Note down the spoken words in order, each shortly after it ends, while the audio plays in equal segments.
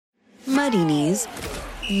Muddy Knees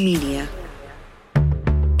Media.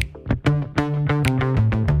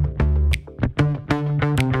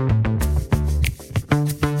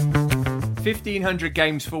 1,500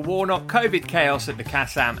 games for Warnock, COVID chaos at the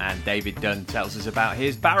Kassam, and David Dunn tells us about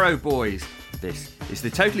his Barrow boys. This is the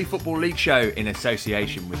Totally Football League show in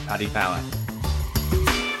association with Paddy Power.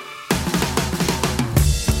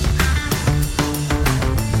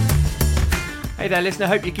 Hey there, listener.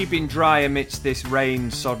 Hope you're keeping dry amidst this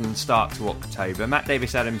rain-sodden start to October. Matt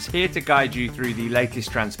Davis-Adams here to guide you through the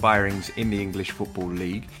latest transpirings in the English Football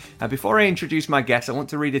League. Before I introduce my guest, I want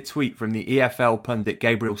to read a tweet from the EFL pundit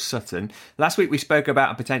Gabriel Sutton. Last week we spoke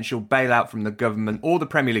about a potential bailout from the government or the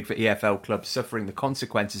Premier League for EFL clubs suffering the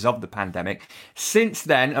consequences of the pandemic. Since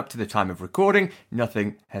then, up to the time of recording,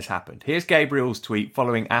 nothing has happened. Here's Gabriel's tweet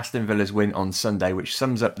following Aston Villa's win on Sunday, which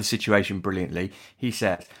sums up the situation brilliantly. He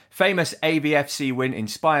says, famous AVFC win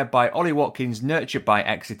inspired by Ollie Watkins, nurtured by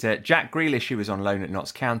Exeter, Jack Grealish, who was on loan at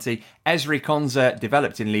Notts County, Ezri Konza,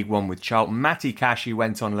 developed in League One with Charlton, Matty Cash, who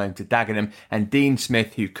went on loan to Dagenham, and Dean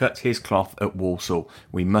Smith, who cut his cloth at Walsall.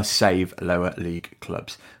 We must save lower league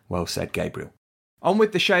clubs. Well said, Gabriel. On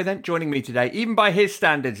with the show then. Joining me today, even by his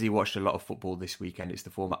standards, he watched a lot of football this weekend. It's the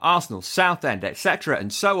former Arsenal, Southend, etc.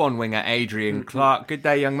 and so on winger Adrian Clark. Good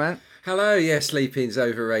day, young man. Hello, yeah, sleeping's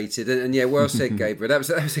overrated. And yeah, well said, Gabriel. That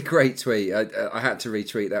was a great tweet. I had to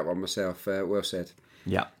retweet that one myself. Well said.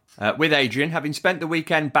 Yeah. With Adrian, having spent the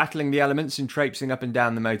weekend battling the elements and traipsing up and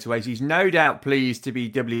down the motorways, he's no doubt pleased to be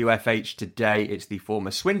WFH today. It's the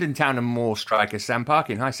former Swindon Town and Moor striker, Sam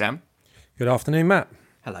Parkin. Hi, Sam. Good afternoon, Matt.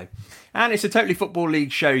 Hello. And it's a Totally Football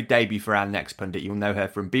League show debut for our next pundit. You'll know her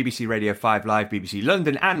from BBC Radio 5 Live, BBC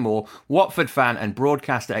London and more, Watford fan and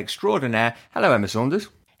broadcaster extraordinaire. Hello, Emma Saunders.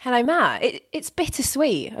 Hello, Matt. It's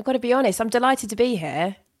bittersweet. I've got to be honest. I'm delighted to be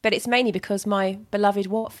here, but it's mainly because my beloved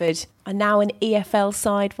Watford are now an EFL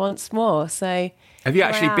side once more. So, have you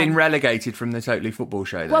actually been relegated from the Totally Football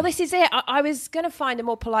show then? Well, this is it. I was going to find a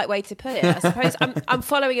more polite way to put it. I suppose I'm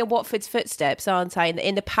following in Watford's footsteps, aren't I?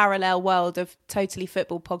 In the parallel world of Totally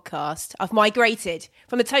Football podcast, I've migrated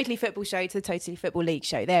from the Totally Football show to the Totally Football League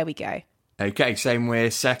show. There we go. Okay, same we're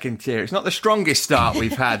second tier. It's not the strongest start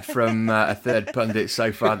we've had from a third pundit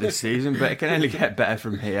so far this season, but it can only get better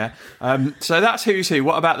from here. So that's who's who.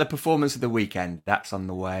 What about the performance of the weekend? That's on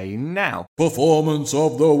the way now. Performance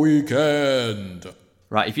of the weekend.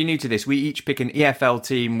 Right, if you're new to this, we each pick an EFL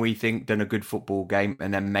team we think done a good football game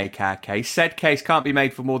and then make our case. Said case can't be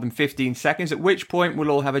made for more than 15 seconds, at which point we'll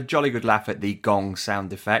all have a jolly good laugh at the gong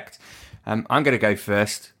sound effect. I'm going to go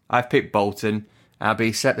first. I've picked Bolton.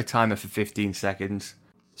 Abby, set the timer for 15 seconds.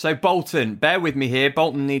 So Bolton, bear with me here.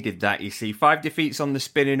 Bolton needed that, you see. 5 defeats on the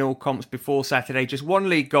spin in all comps before Saturday. Just 1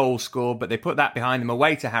 league goal scored, but they put that behind them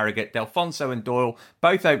away to Harrogate. Delfonso and Doyle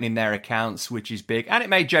both opening their accounts, which is big. And it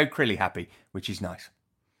made Joe Crilly happy, which is nice.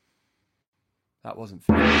 That wasn't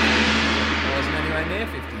fair. It wasn't anywhere near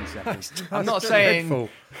 15 seconds.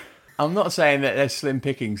 I'm not saying that there's slim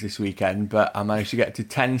pickings this weekend, but I managed to get to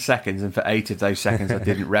 10 seconds, and for 8 of those seconds I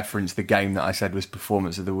didn't reference the game that I said was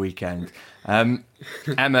performance of the weekend.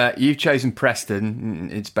 Emma, you've chosen Preston.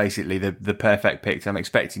 It's basically the perfect pick. I'm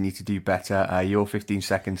expecting you to do better. Your 15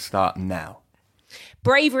 seconds start now.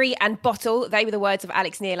 Bravery and bottle, they were the words of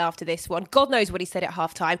Alex Neil after this one. God knows what he said at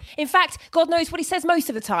half-time. In fact, God knows what he says most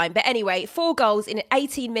of the time. But anyway, 4 goals in an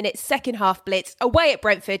 18-minute second-half blitz away at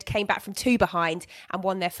Brentford, came back from 2 behind and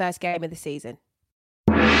won their first game of the season.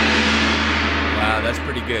 Wow, that's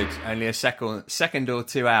pretty good. Only a second or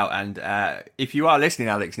 2 out. And if you are listening,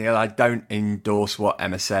 Alex Neil, I don't endorse what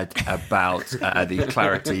Emma said about the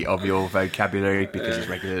clarity of your vocabulary, because as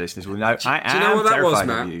regular listeners will know, I am terrified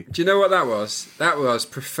of you. Do you know what that was, Matt? Do you know what that was? That was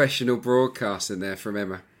professional broadcasting there from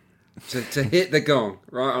Emma. To hit the gong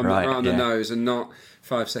right on the nose and not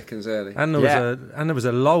 5 seconds early. And there was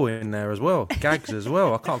a low in there as well. Gags as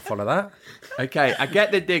well. I can't follow that. Okay, I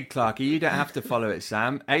get the dig, Clarky. You don't have to follow it,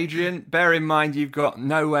 Sam. Adrian, bear in mind you've got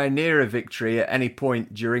nowhere near a victory at any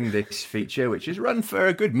point during this feature, which has run for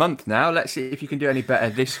a good month now. Let's see if you can do any better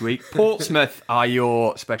this week. Portsmouth are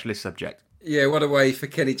your specialist subject. Yeah, what a way for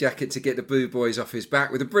Kenny Jackett to get the Boo Boys off his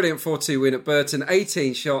back with a brilliant 4-2 win at Burton.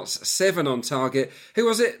 18 shots, 7 on target. Who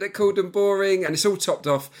was it that called them boring? And it's all topped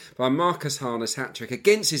off by Marcus Harner's hat-trick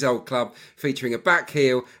against his old club, featuring a back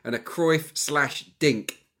heel and a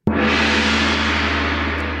Cruyff/dink. Tell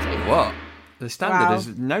you what, the standard has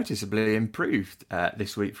noticeably improved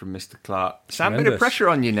this week from Mr. Clark. Sam, a bit of pressure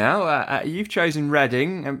on you now. You've chosen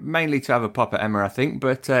Reading, mainly to have a pop at Emma, I think,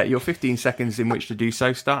 but your 15 seconds in which to do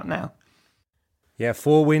so start now. Yeah,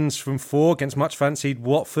 4 wins from 4 against much fancied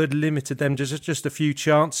Watford, limited them just a few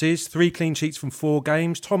chances. 3 clean sheets from 4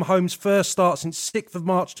 games. Tom Holmes' first start since 6th of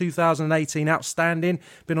March 2018, outstanding.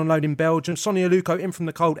 Been on loan in Belgium. Sonny Aluko in from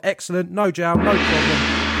the cold, excellent. No jowl, no problem.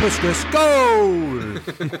 Puskas, goal!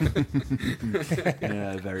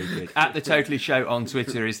 Yeah, very good. At the Totally Show on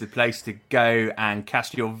Twitter is the place to go and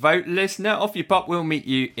cast your vote, listener. Off you pop, we'll meet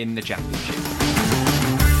you in the Championship.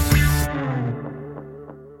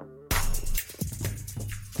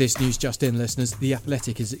 This news just in, listeners. The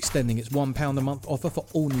Athletic is extending its £1 a month offer for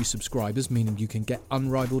all new subscribers, meaning you can get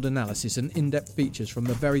unrivaled analysis and in-depth features from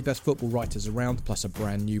the very best football writers around, plus a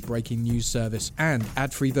brand new breaking news service and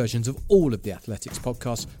ad-free versions of all of the Athletic's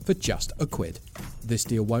podcasts for just £1. This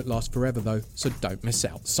deal won't last forever though, so don't miss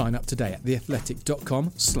out. Sign up today at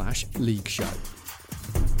theathletic.com/league show.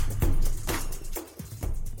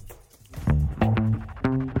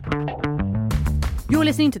 You're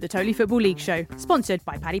listening to the Totally Football League Show, sponsored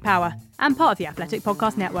by Paddy Power and part of the Athletic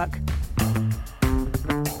Podcast Network.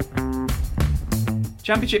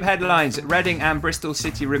 Championship headlines. Reading and Bristol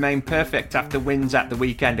City remain perfect after wins at the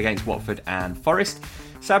weekend against Watford and Forest.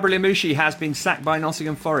 Sabri Lamouchi has been sacked by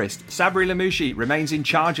Nottingham Forest. Sabri Lamouchi remains in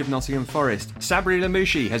charge of Nottingham Forest. Sabri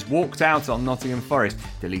Lamouchi has walked out on Nottingham Forest.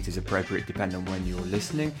 Delete is appropriate depending on when you're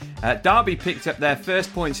listening. Derby picked up their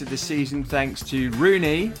first points of the season thanks to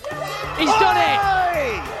Rooney. He's done it!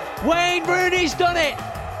 Wayne Rooney's done it!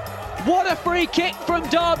 What a free kick from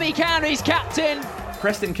Derby County's captain!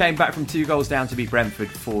 Preston came back from 2 goals down to beat Brentford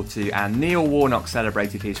 4-2, and Neil Warnock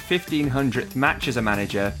celebrated his 1500th match as a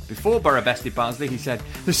manager. Before Borough bested Barnsley, he said,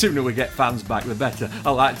 "The sooner we get fans back, the better. I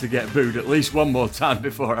like to get booed at least one more time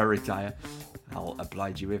before I retire." I'll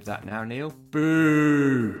oblige you with that now, Neil.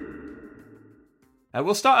 Boo!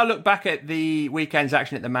 We'll start a look back at the weekend's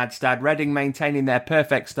action at the Madstad. Reading maintaining their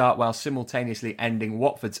perfect start while simultaneously ending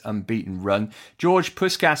Watford's unbeaten run. George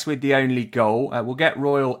Puskas with the only goal. We'll get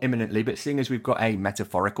Royal imminently, but seeing as we've got a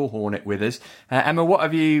metaphorical Hornet with us. Emma, what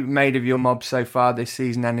have you made of your mob so far this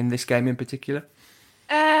season and in this game in particular?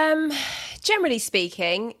 Generally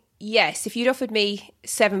speaking, yes. If you'd offered me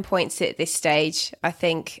 7 points at this stage, I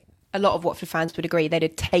think a lot of Watford fans would agree they'd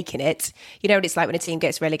have taken it. You know what it's like when a team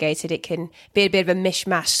gets relegated. It can be a bit of a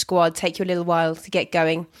mishmash squad, take you a little while to get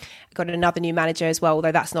going. Got another new manager as well,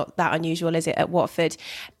 although that's not that unusual, is it, at Watford?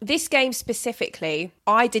 This game specifically,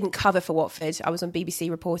 I didn't cover for Watford. I was on BBC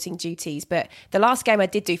reporting duties, but the last game I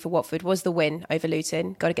did do for Watford was the win over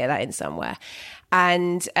Luton. Got to get that in somewhere.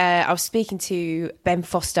 And I was speaking to Ben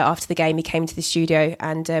Foster after the game. He came into the studio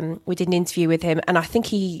and we did an interview with him. And I think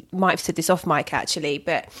he might have said this off mic, actually,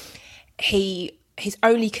 but his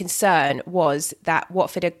only concern was that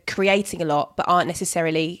Watford are creating a lot but aren't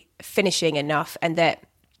necessarily finishing enough, and that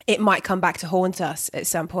it might come back to haunt us at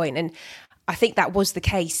some point. And I think that was the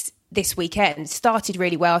case this weekend. It started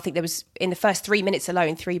really well. I think there was, in the first 3 minutes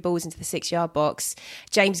alone, 3 balls into the 6-yard box.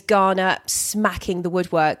 James Garner smacking the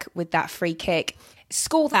woodwork with that free kick.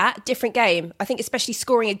 Score that, different game. I think especially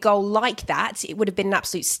scoring a goal like that, it would have been an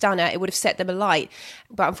absolute stunner. It would have set them alight.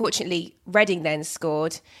 But unfortunately, Reading then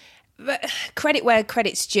scored. But credit where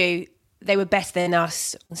credit's due. They were better than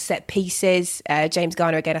us on set pieces. James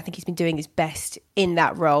Garner, again, I think he's been doing his best in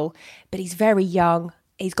that role. But he's very young.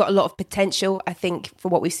 He's got a lot of potential, I think, for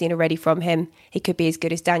what we've seen already from him. He could be as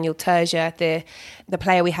good as Daniel Terzier, the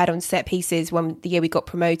player we had on set pieces when the year we got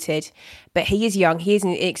promoted. But he is young. He is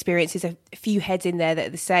inexperienced. There's a few heads in there that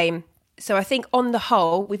are the same. So I think on the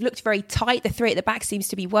whole, we've looked very tight. The 3 at the back seems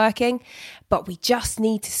to be working. But we just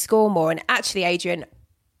need to score more. And actually, Adrian,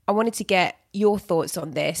 I wanted to get your thoughts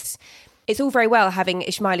on this. It's all very well having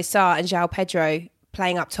Ismail Assar and João Pedro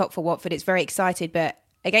playing up top for Watford. It's very excited, but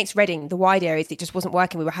against Reading, the wide areas, it just wasn't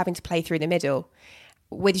working. We were having to play through the middle.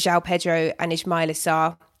 With João Pedro and Ismail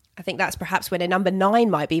Assar, I think that's perhaps when a number 9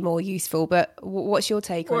 might be more useful. But what's your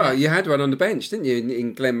take on it? Well, you had one on the bench, didn't you,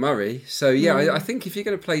 in Glenn Murray? So, yeah, I think if you're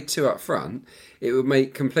going to play 2 up front, it would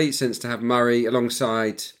make complete sense to have Murray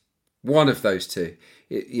alongside one of those 2.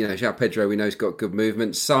 You know, João Pedro, we know, has got good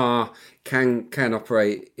movement. Sarr can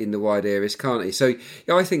operate in the wide areas, can't he? So,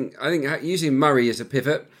 yeah, I think using Murray as a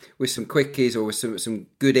pivot with some quickies or with some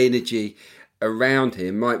good energy around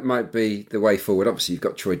him might be the way forward. Obviously, you've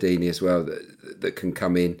got Troy Deeney as well that can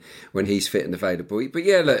come in when he's fit and available. But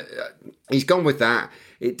yeah, look, he's gone with that.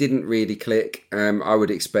 It didn't really click. I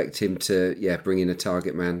would expect him to bring in a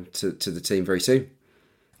target man to the team very soon.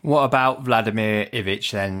 What about Vladimir Ivic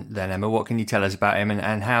then, Emma? What can you tell us about him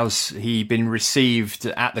and how's he been received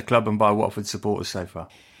at the club and by Watford supporters so far?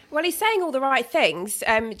 Well, he's saying all the right things.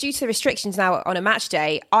 Due to the restrictions now on a match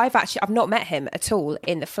day, I've not met him at all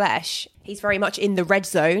in the flesh. He's very much in the red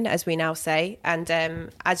zone, as we now say.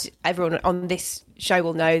 And as everyone on this show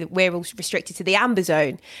will know, we're all restricted to the amber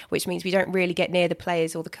zone, which means we don't really get near the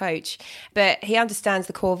players or the coach. But he understands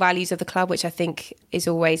the core values of the club, which I think is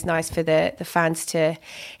always nice for the fans to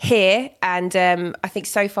hear. And I think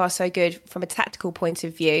so far so good from a tactical point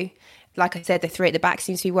of view. Like I said, the three at the back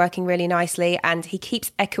seems to be working really nicely. And he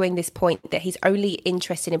keeps echoing this point that he's only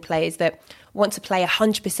interested in players that want to play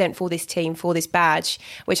 100% for this team, for this badge,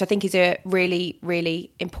 which I think is a really,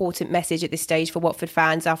 really important message at this stage for Watford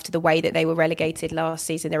fans after the way that they were relegated last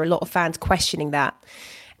season. There are a lot of fans questioning that.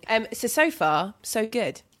 So far, so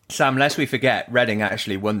good. Sam, lest we forget, Reading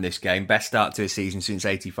actually won this game. Best start to a season since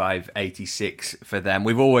 85-86 for them.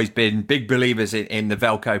 We've always been big believers in the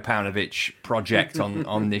Veljko Paunovic project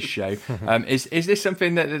on this show. Is this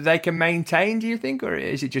something that they can maintain, do you think? Or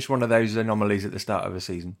is it just one of those anomalies at the start of a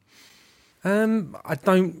season? I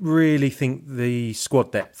don't really think the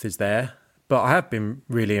squad depth is there, but I have been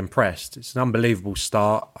really impressed. It's an unbelievable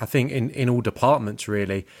start. I think in all departments,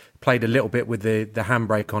 really. Played a little bit with the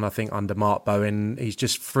handbrake on, I think, under Mark Bowen. He's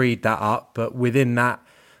just freed that up. But within that,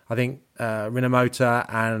 I think Rinomhota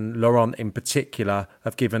and Laurent in particular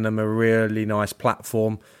have given them a really nice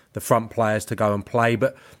platform, the front players to go and play.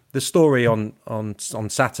 But the story on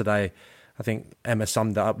Saturday, I think Emma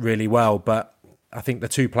summed it up really well. But I think the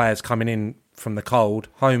two players coming in from the cold,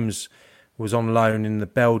 Holmes was on loan in the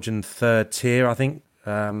Belgian third tier, I think,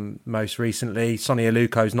 most recently. Sonny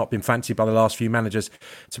Aluko's not been fancied by the last few managers.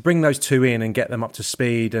 To bring those two in and get them up to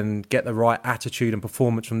speed and get the right attitude and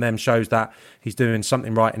performance from them shows that he's doing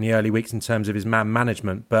something right in the early weeks in terms of his man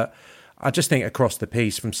management. But I just think across the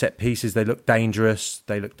piece, from set pieces, they look dangerous,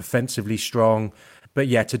 they look defensively strong. But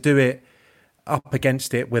yeah, to do it up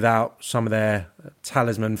against it without some of their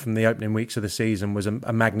talisman from the opening weeks of the season was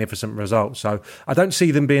a magnificent result. So I don't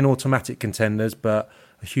see them being automatic contenders, but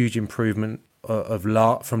a huge improvement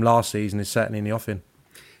from last season is certainly in the offing.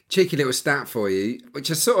 Cheeky little stat for you,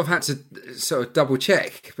 which I sort of had to double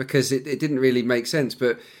check because it didn't really make sense.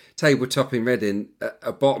 But table topping Reading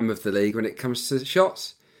at bottom of the league when it comes to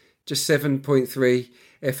shots, just 7.3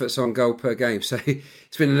 efforts on goal per game. So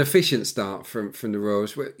it's been an efficient start from the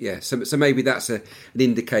Royals. Yeah, so maybe that's an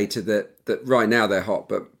indicator that right now they're hot,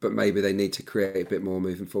 but maybe they need to create a bit more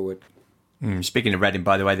moving forward. Speaking of Reading,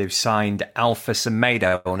 by the way, they've signed Alpha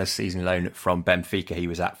Semedo on a season loan from Benfica. He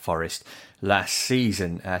was at Forest last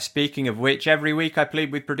season. Speaking of which, every week I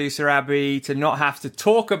plead with producer Abby to not have to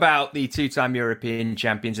talk about the two-time European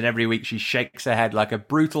champions, and every week she shakes her head like a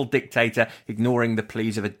brutal dictator, ignoring the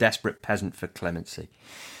pleas of a desperate peasant for clemency.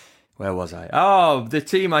 Where was I? Oh, the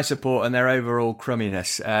team I support and their overall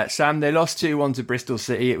crumminess. Sam, they lost 2-1 to Bristol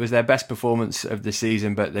City. It was their best performance of the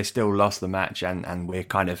season, but they still lost the match, and we're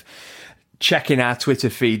kind of checking our Twitter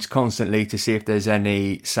feeds constantly to see if there's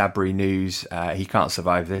any Sabri news. He can't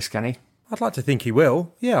survive this, can he? I'd like to think he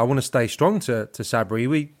will. Yeah, I want to stay strong to Sabri.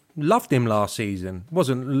 We loved him last season. It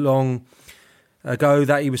wasn't long ago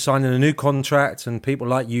that he was signing a new contract and people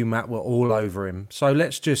like you, Matt, were all over him. So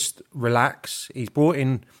let's just relax. He's brought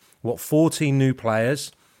in, 14 new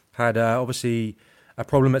players. Had obviously a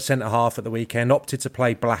problem at centre-half at the weekend, opted to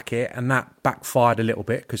play Blackett, and that backfired a little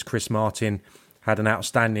bit because Chris Martin had an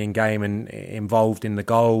outstanding game and involved in the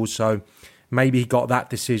goals. So maybe he got that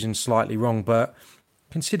decision slightly wrong. But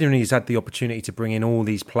considering he's had the opportunity to bring in all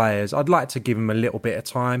these players, I'd like to give him a little bit of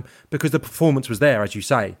time because the performance was there, as you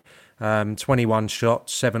say. 21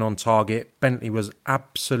 shots, 7 on target. Bentley was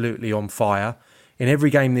absolutely on fire. In every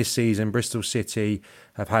game this season, Bristol City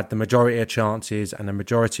have had the majority of chances and the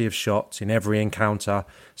majority of shots in every encounter.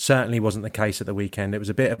 Certainly wasn't the case at the weekend. It was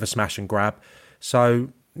a bit of a smash and grab. So,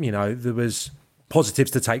 there was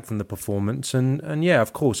positives to take from the performance. And yeah,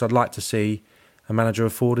 of course, I'd like to see a manager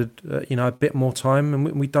afforded, a bit more time.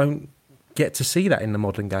 And we don't get to see that in the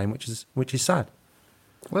modern game, which is sad.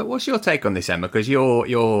 Well, what's your take on this, Emma? Because you're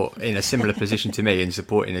in a similar position to me in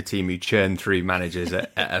supporting a team who churn through managers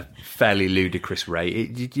at a fairly ludicrous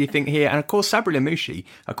rate. Do you think here, and of course Sabri Lamouchi,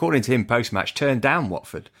 according to him post-match, turned down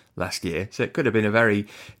Watford last year, so it could have been a very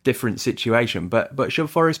different situation. But should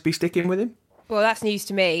Forest be sticking with him? Well, that's news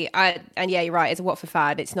to me. And yeah, you're right. As a Watford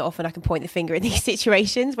fan, it's not often I can point the finger in these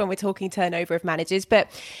situations when we're talking turnover of managers. But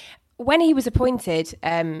when he was appointed,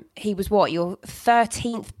 he was your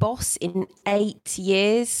 13th boss in 8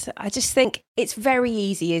 years. I just think it's very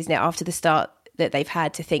easy, isn't it, after the start that they've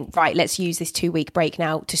had to think, right, let's use this 2-week break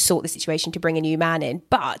now to sort the situation, to bring a new man in.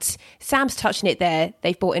 But Sam's touching it there.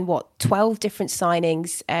 They've brought in, 12 different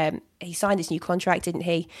signings. He signed his new contract, didn't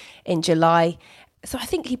he, in July. So I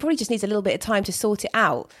think he probably just needs a little bit of time to sort it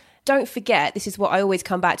out. Don't forget, this is what I always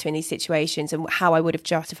come back to in these situations and how I would have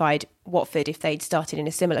justified Watford if they'd started in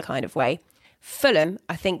a similar kind of way. Fulham,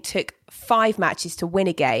 I think, took 5 matches to win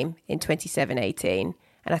a game in 27-18.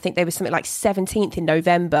 And I think they were something like 17th in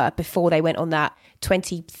November before they went on that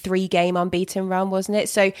 23-game unbeaten run, wasn't it?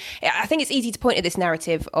 So I think it's easy to point at this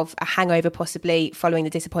narrative of a hangover possibly following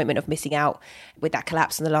the disappointment of missing out with that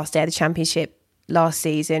collapse on the last day of the Championship last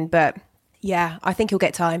season. But yeah, I think he'll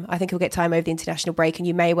get time. I think he'll get time over the international break, and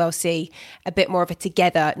you may well see a bit more of a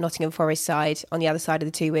together Nottingham Forest side on the other side of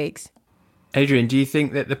the 2 weeks. Adrian, do you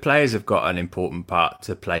think that the players have got an important part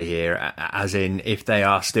to play here? As in, if they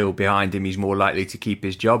are still behind him, he's more likely to keep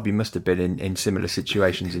his job? You must have been in similar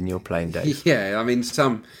situations in your playing days. Yeah, I mean,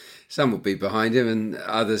 some will be behind him and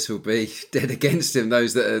others will be dead against him.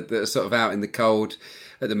 Those that are sort of out in the cold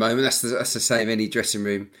at the moment. That's the same any dressing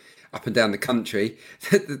room up and down the country.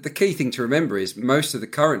 The key thing to remember is most of the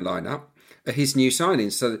current lineup are his new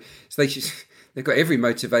signings. So they've got every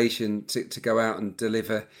motivation to go out and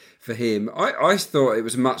deliver for him. I thought it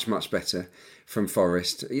was much, much better from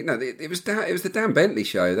Forest. You know, it was the Dan Bentley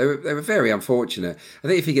show. They were very unfortunate. I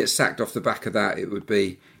think if he gets sacked off the back of that, it would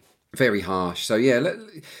be very harsh. So yeah,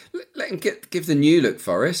 let him give the new look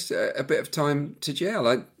Forest a bit of time to gel.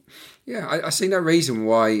 I see no reason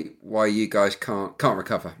why you guys can't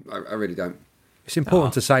recover. I really don't. It's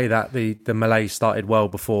important to say that the Malays started well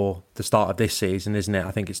before the start of this season, isn't it?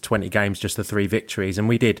 I think it's 20 games, just the 3 victories. And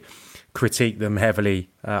we did critique them heavily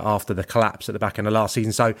after the collapse at the back end of last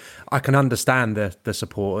season. So I can understand the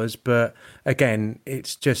supporters. But again,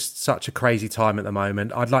 it's just such a crazy time at the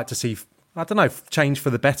moment. I'd like to see, I don't know, change for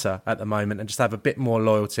the better at the moment and just have a bit more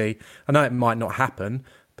loyalty. I know it might not happen,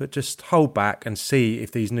 but just hold back and see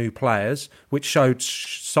if these new players, which showed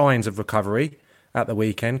signs of recovery at the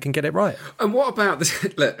weekend, can get it right. And what about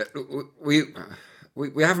this? Look, we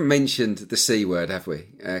haven't mentioned the C word, have we?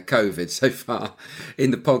 COVID so far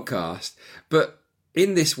in the podcast. But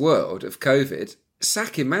in this world of COVID,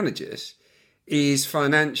 sacking managers is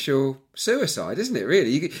financial suicide, isn't it?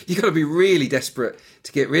 Really, you got to be really desperate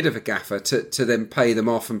to get rid of a gaffer to then pay them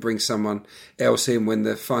off and bring someone else in when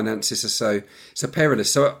the finances are so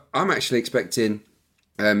perilous. So I'm actually expecting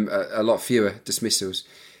a lot fewer dismissals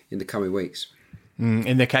in the coming weeks.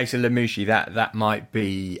 In the case of Lamouchi, that might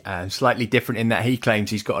be slightly different in that he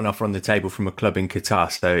claims he's got an offer on the table from a club in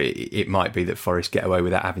Qatar, so it might be that Forest get away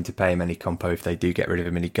without having to pay him any compo if they do get rid of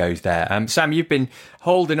him and he goes there. Sam, you've been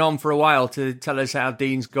holding on for a while to tell us how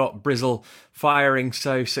Dean's got Brizzle firing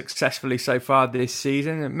so successfully so far this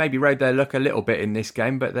season, and maybe rode their luck a little bit in this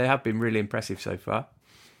game, but they have been really impressive so far.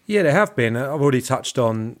 Yeah, they have been. I've already touched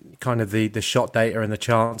on kind of the shot data and the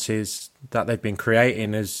chances that they've been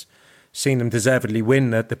creating as seen them deservedly win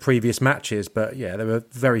the previous matches. But yeah, they were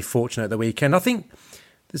very fortunate at the weekend. I think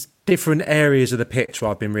there's different areas of the pitch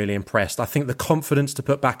where I've been really impressed. I think the confidence to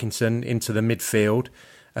put Backinson into the midfield,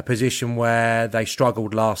 a position where they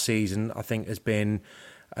struggled last season, I think has been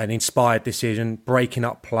an inspired decision. Breaking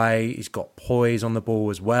up play, he's got poise on the ball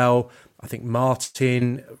as well. I think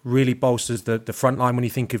Martin really bolsters the front line when you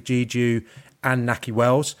think of Giju and Naki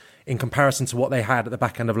Wells. In comparison to what they had at the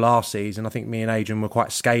back end of last season, I think me and Adrian were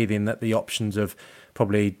quite scathing that the options of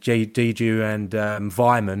probably Giju and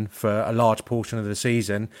Vyman for a large portion of the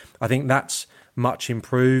season, I think that's much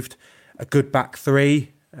improved. A good back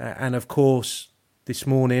three. And of course, this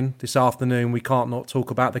afternoon, we can't not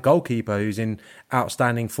talk about the goalkeeper who's in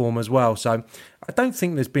outstanding form as well. So I don't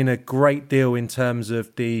think there's been a great deal in terms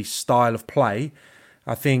of the style of play.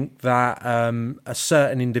 I think that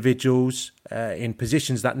certain individuals in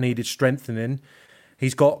positions that needed strengthening,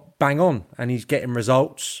 he's got bang on and he's getting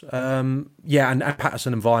results. And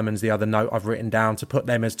Patterson and Vyman's the other note I've written down. To put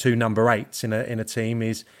them as 2 number 8s in a team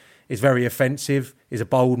is very offensive, is a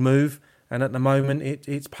bold move. And at the moment,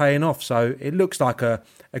 it's paying off. So it looks like a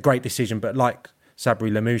great decision. But like Sabri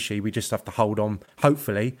Lamouchi, we just have to hold on.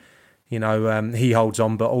 Hopefully, he holds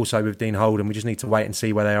on. But also with Dean Holden, we just need to wait and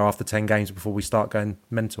see where they are after 10 games before we start going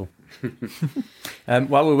mental.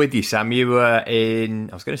 While we're with you, Sam, you were in,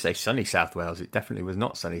 I was going to say sunny South Wales. It definitely was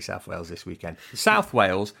not sunny South Wales this weekend. South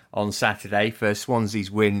Wales on Saturday for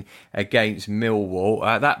Swansea's win against Millwall.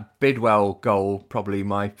 That Bidwell goal, probably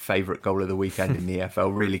my favourite goal of the weekend in the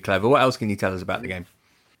EFL. Really clever. What else can you tell us about the game?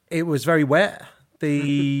 It was very wet.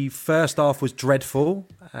 The first half was dreadful.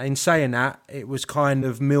 In saying that, it was kind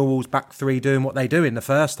of Millwall's back three doing what they do in the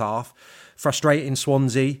first half. Frustrating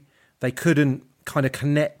Swansea. They couldn't kind of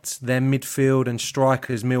connect their midfield and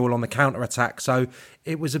strikers, Millwall, on the counter-attack. So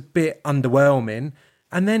it was a bit underwhelming.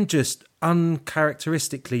 And then just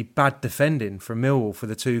uncharacteristically bad defending from Millwall for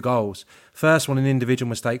the 2 goals. First one, an individual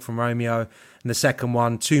mistake from Romeo, and the second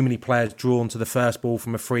one, too many players drawn to the first ball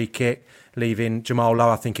from a free kick, leaving Jamal Lowe,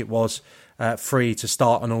 I think it was, free to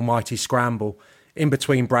start an almighty scramble. In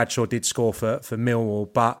between, Bradshaw did score for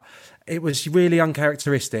Millwall, but it was really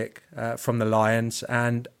uncharacteristic from the Lions,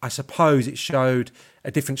 and I suppose it showed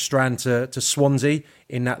a different strand to Swansea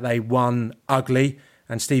in that they won ugly,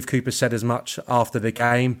 and Steve Cooper said as much after the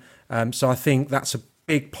game. So I think that's a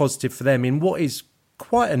big positive for them in what is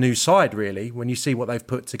quite a new side, really, when you see what they've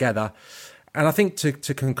put together. And I think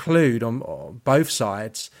to conclude on both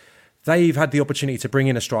sides, they've had the opportunity to bring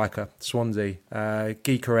in a striker, Swansea, Guy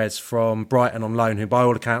Carrez from Brighton on loan, who by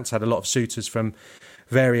all accounts had a lot of suitors from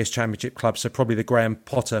various Championship clubs, so probably the Graham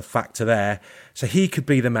Potter factor there. So he could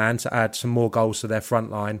be the man to add some more goals to their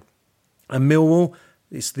front line. And Millwall,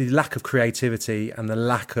 it's the lack of creativity and the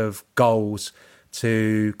lack of goals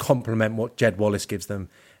to complement what Jed Wallace gives them.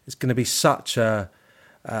 It's going to be such a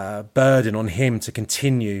burden on him to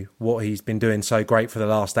continue what he's been doing so great for the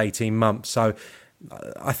last 18 months. So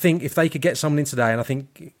I think if they could get someone in today, and I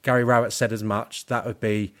think Gary Rowett said as much, that would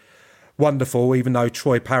be wonderful, even though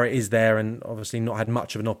Troy Parrott is there and obviously not had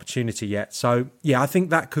much of an opportunity yet. So, yeah, I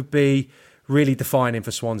think that could be really defining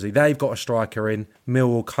for Swansea. They've got a striker in.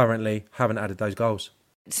 Millwall currently haven't added those goals.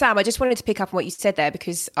 Sam, I just wanted to pick up on what you said there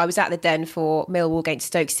because I was at the Den for Millwall against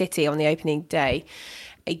Stoke City on the opening day.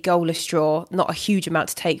 A goalless draw, not a huge amount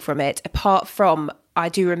to take from it. Apart from, I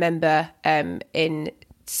do remember in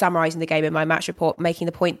summarising the game in my match report, making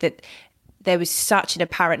the point that there was such an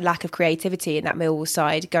apparent lack of creativity in that Millwall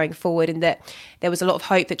side going forward, and that there was a lot of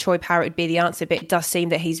hope that Troy Parrott would be the answer, but it does seem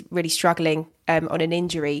that he's really struggling on an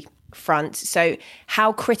injury front. So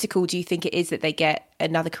how critical do you think it is that they get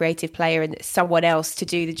another creative player and someone else to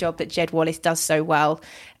do the job that Jed Wallace does so well,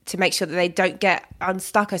 to make sure that they don't get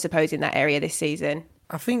unstuck, I suppose, in that area this season?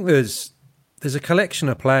 I think there's a collection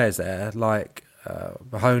of players there like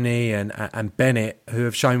Mahoney and Bennett who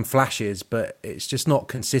have shown flashes, but it's just not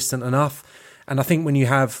consistent enough. And I think when you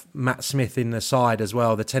have Matt Smith in the side as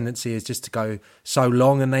well, the tendency is just to go so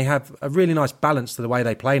long, and they have a really nice balance to the way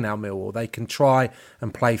they play now, Millwall. They can try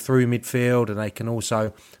and play through midfield, and they can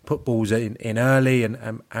also put balls in early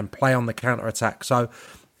and play on the counter-attack. So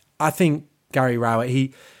I think Gary Rowett,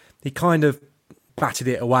 he kind of batted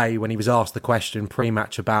it away when he was asked the question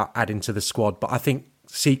pre-match about adding to the squad. But I think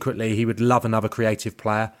secretly he would love another creative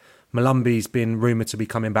player. Malumbi's been rumoured to be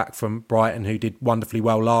coming back from Brighton, who did wonderfully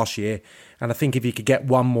well last year. And I think if you could get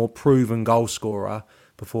one more proven goal scorer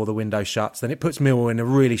before the window shuts, then it puts Millwall in a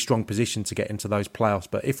really strong position to get into those playoffs.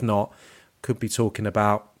 But if not, could be talking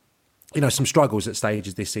about, some struggles at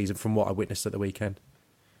stages this season from what I witnessed at the weekend.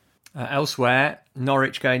 Elsewhere,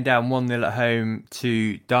 Norwich going down 1-0 at home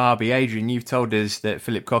to Derby. Adrian, you've told us that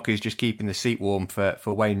Philip Cocu is just keeping the seat warm for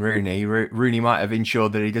Wayne Rooney. Rooney might have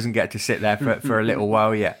ensured that he doesn't get to sit there for a little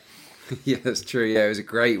while yet. Yeah, that's true. Yeah, it was a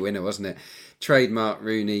great winner, wasn't it? Trademark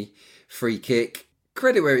Rooney, free kick.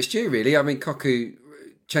 Credit where it's due, really. I mean, Cocu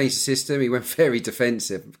changed the system. He went very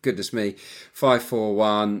defensive. Goodness me.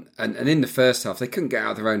 5-4-1. And in the first half, they couldn't get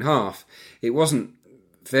out of their own half. It wasn't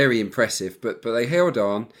very impressive, but they held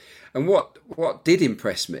on. And what did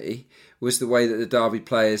impress me was the way that the Derby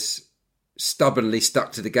players stubbornly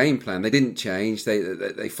stuck to the game plan. They didn't change.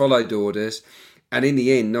 They followed orders. And in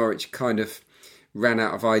the end, Norwich kind of ran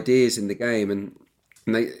out of ideas in the game, and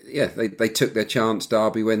they took their chance,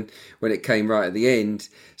 Derby, when it came right at the end.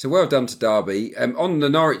 So well done to Derby. On the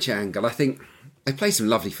Norwich angle, I think they play some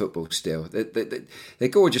lovely football still. They're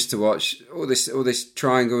gorgeous to watch. All this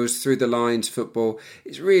triangles through the lines football.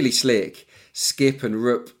 It's really slick. Skip and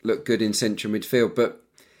Rupp look good in central midfield, but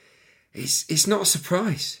it's not a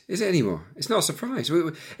surprise, is it anymore? It's not a surprise.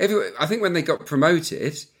 I think when they got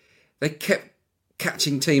promoted, they kept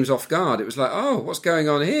catching teams off guard. It was like, oh, what's going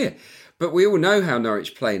on here? But we all know how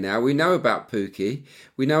Norwich play now. We know about Pukki.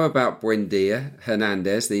 We know about Buendia,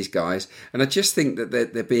 Hernandez, these guys. And I just think that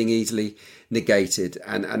they're being easily negated,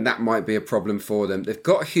 and that might be a problem for them. They've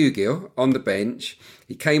got Hugill on the bench.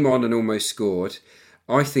 He came on and almost scored.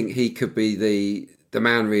 I think he could be the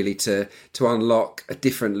man really to unlock a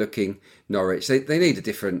different looking Norwich. They need a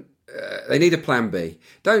different. They need a plan B.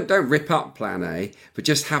 Don't rip up plan A, but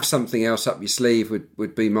just have something else up your sleeve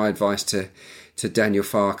would be my advice to Daniel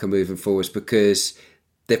Farke moving forwards, because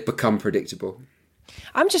they've become predictable.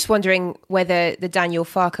 I'm just wondering whether the Daniel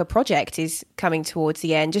Farke project is coming towards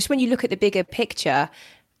the end. Just when you look at the bigger picture,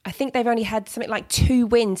 I think they've only had something like 2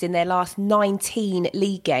 wins in their last 19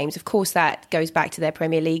 league games. Of course, that goes back to their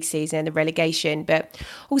Premier League season and the relegation. But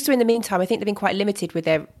also in the meantime, I think they've been quite limited with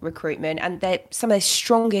their recruitment, and some of their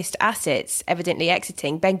strongest assets evidently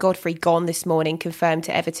exiting. Ben Godfrey gone this morning, confirmed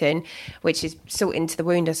to Everton, which is salt into the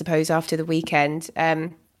wound, I suppose, after the weekend.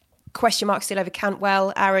 Question mark still over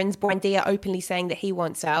Cantwell. Aaron's Buendia openly saying that he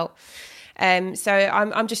wants out. So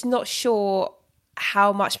I'm just not sure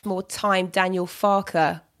how much more time Daniel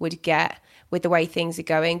Farke would get with the way things are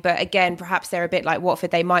going. But again, perhaps they're a bit like Watford.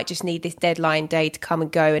 They might just need this deadline day to come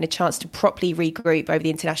and go and a chance to properly regroup over the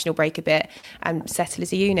international break a bit and settle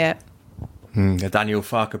as a unit. The Daniel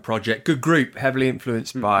Farke project. Good group, heavily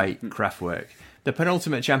influenced by Kraftwerk. The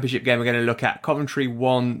penultimate championship game we're going to look at, Coventry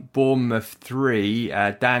 1, Bournemouth 3.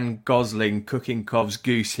 Dan Gosling cooking Cov's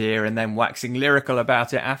goose here and then waxing lyrical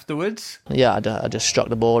about it afterwards. Yeah, I just struck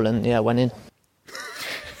the ball and went in.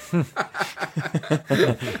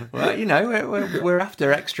 Well, you know, we're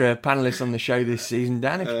after extra panellists on the show this season,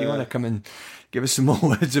 Dan. If you want to come and give us some more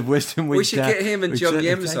words of wisdom, we should get him and John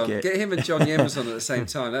Yems on. Get him and John Yems on at the same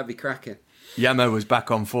time. That'd be cracking. Yemo was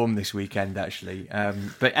back on form this weekend, actually.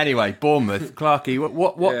 But anyway, Bournemouth, Clarkey,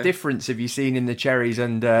 what difference have you seen in the Cherries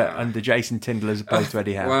under Jason Tindall as opposed to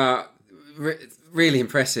Eddie Howe? Well, really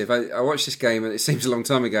impressive. I watched this game, and it seems a long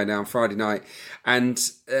time ago now, on Friday night, and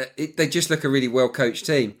they just look a really well-coached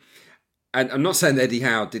team. And I'm not saying that Eddie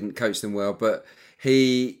Howe didn't coach them well, but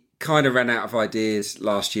he kind of ran out of ideas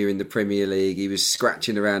last year in the Premier League. He was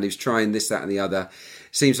scratching around. He was trying this, that and the other.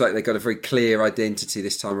 Seems like they got a very clear identity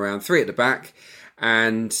this time around. 3 at the back,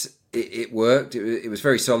 and it worked. It was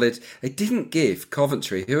very solid. They didn't give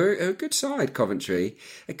Coventry, who are a good side, Coventry,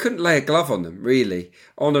 they couldn't lay a glove on them, really.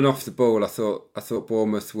 On and off the ball, I thought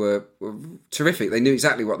Bournemouth were terrific. They knew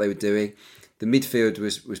exactly what they were doing. The midfield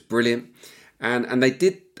was brilliant. And they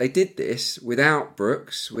did this without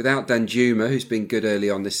Brooks, without Danjuma, who's been good early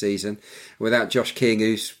on this season, without Josh King,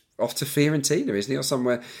 who's off to Fiorentina, isn't he, or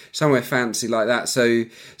somewhere fancy like that. So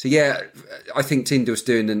yeah, I think Tyndall's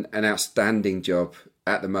doing an outstanding job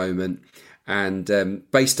at the moment. And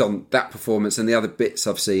based on that performance and the other bits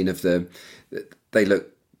I've seen of them, they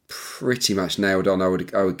look pretty much nailed on. I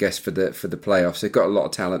would guess for the playoffs. They've got a lot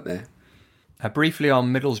of talent there. Briefly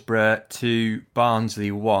on Middlesbrough 2,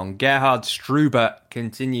 Barnsley 1. Gerhard Struber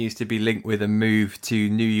continues to be linked with a move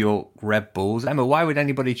to New York Red Bulls. Emma, why would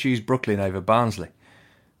anybody choose Brooklyn over Barnsley?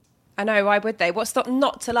 I know, why would they? What's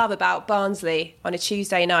not to love about Barnsley on a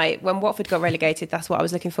Tuesday night? When Watford got relegated, that's what I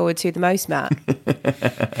was looking forward to the most, Matt.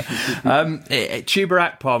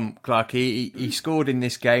 Chuba Akpom, Clark, he scored in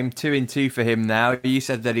this game, 2-2 for him now. You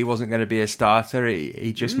said that he wasn't going to be a starter.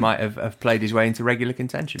 He just might have played his way into regular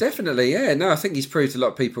contention. Definitely, yeah. No, I think he's proved a lot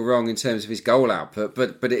of people wrong in terms of his goal output,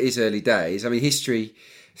 but it is early days. I mean, history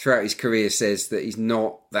throughout his career says that he's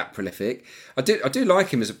not that prolific. I do like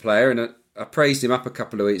him as a player, and I praised him up a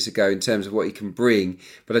couple of weeks ago in terms of what he can bring,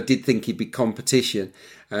 but I did think he'd be competition.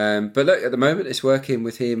 But look, at the moment it's working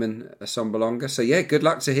with him and Assombalonga. So yeah, good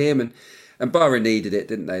luck to him. And Borough needed it,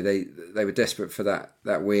 didn't they? They were desperate for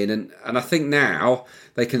that win, and I think now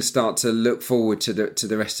they can start to look forward to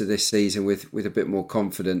the rest of this season with a bit more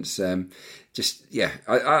confidence. I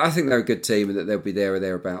think they're a good team and that they'll be there or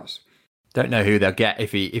thereabouts. Don't know who they'll get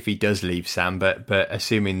if he does leave, Sam, but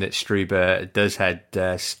assuming that Struber does head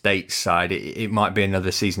stateside, it might be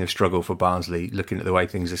another season of struggle for Barnsley, looking at the way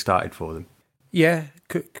things have started for them. Yeah,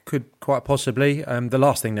 could quite possibly. The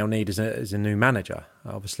last thing they'll need is a new manager.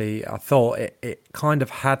 Obviously, I thought it kind of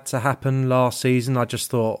had to happen last season. I just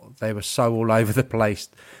thought they were so all over the place,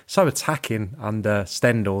 so attacking under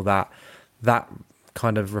Stendhal that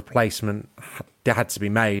kind of replacement had to be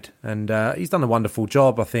made. And he's done a wonderful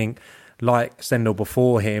job, I think. Like Stendhal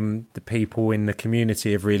before him, the people in the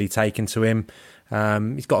community have really taken to him.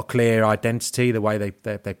 He's got a clear identity, the way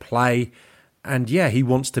they play. And yeah, he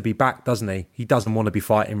wants to be back, doesn't he? He doesn't want to be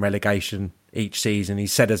fighting relegation each season. He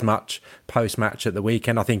said as much post-match at the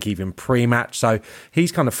weekend, I think even pre-match. So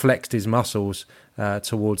he's kind of flexed his muscles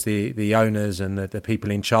towards the owners and the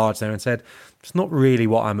people in charge there and said, it's not really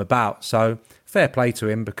what I'm about. So fair play to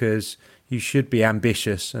him, because you should be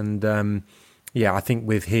ambitious. And I think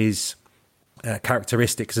with his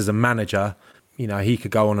characteristics as a manager, he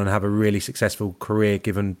could go on and have a really successful career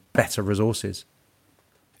given better resources.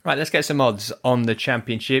 Right, let's get some odds on the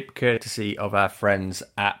Championship, courtesy of our friends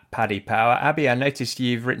at Paddy Power. Abby, I noticed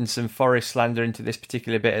you've written some Forest slander into this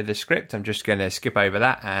particular bit of the script. I'm just going to skip over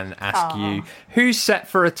that and ask you, who's set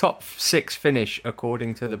for a top 6 finish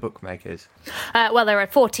according to the bookmakers? Well, there are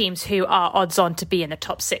 4 teams who are odds on to be in the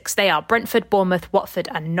top 6. They are Brentford, Bournemouth, Watford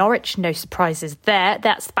and Norwich. No surprises there.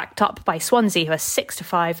 That's backed up by Swansea, who are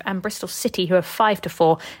 6-5, and Bristol City, who are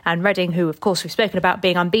 5-4, and Reading, who, of course, we've spoken about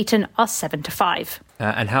being unbeaten, are 7-5.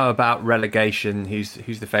 And how about relegation? Who's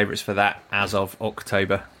the favourites for that as of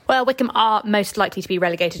October? Well, Wycombe are most likely to be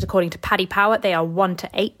relegated according to Paddy Power. They are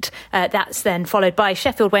 1-8. That's then followed by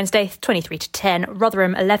Sheffield Wednesday 23-10,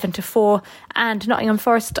 Rotherham 11-4, and Nottingham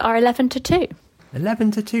Forest are 11-2.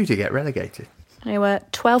 11-2 to get relegated. They were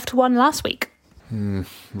 12-1 last week.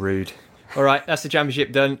 Rude. All right, that's the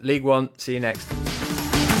Championship done. League One. See you next.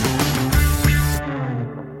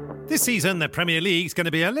 This season, the Premier League's going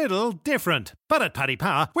to be a little different. But at Paddy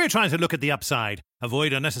Power, we're trying to look at the upside.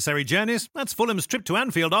 Avoid unnecessary journeys. That's Fulham's trip to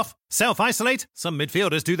Anfield off. Self-isolate. Some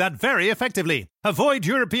midfielders do that very effectively. Avoid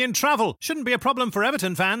European travel. Shouldn't be a problem for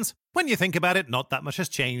Everton fans. When you think about it, not that much has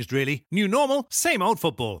changed, really. New normal, same old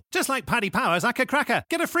football. Just like Paddy Power's Acca Cracker.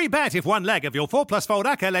 Get a free bet if one leg of your 4+fold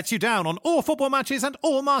Acca lets you down on all football matches and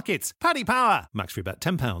all markets. Paddy Power. Max free bet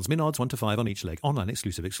 £10. Min odds 1-5 on each leg. Online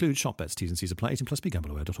exclusive. Excludes shop bets. T's and C's apply. 18+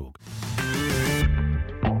 BeGambleAware.org.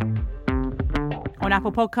 On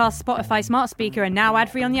Apple Podcasts, Spotify Smart Speaker and now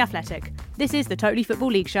ad-free on The Athletic. This is the Totally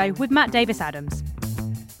Football League Show with Matt Davis-Adams.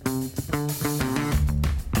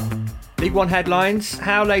 League One headlines.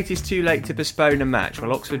 How late is too late to postpone a match?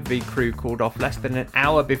 Well, Oxford v Crewe called off less than an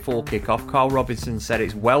hour before kick-off. Carl Robinson said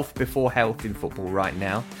it's wealth before health in football right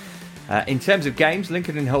now. In terms of games,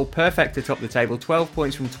 Lincoln and Hull perfect atop the table, 12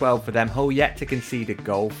 points from 12 for them. Hull yet to concede a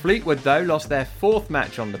goal. Fleetwood, though, lost their 4th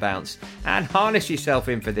match on the bounce. And harness yourself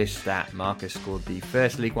in for this stat. Marcus scored the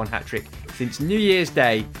first League One hat-trick since New Year's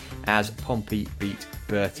Day as Pompey beat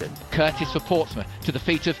Burton. Curtis for Portsmouth to the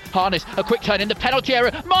feet of Harness. A quick turn in the penalty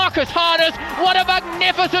area. Marcus Harness, what a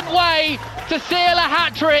magnificent way to seal a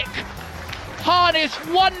hat-trick. Harness,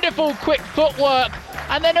 wonderful quick footwork.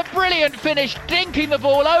 And then a brilliant finish, dinking the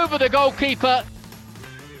ball over the goalkeeper.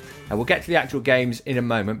 And we'll get to the actual games in a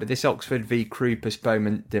moment, but this Oxford v Crewe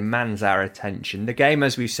postponement demands our attention. The game,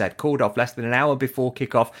 as we've said, called off less than an hour before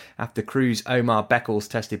kick-off after Crewe's Omar Beckles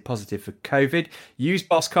tested positive for COVID. Used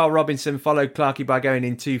boss Carl Robinson followed Clarkey by going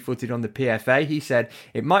in 2-footed on the PFA. He said,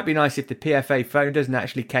 it might be nice if the PFA phoned us and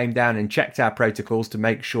actually came down and checked our protocols to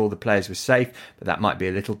make sure the players were safe, but that might be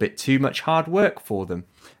a little bit too much hard work for them.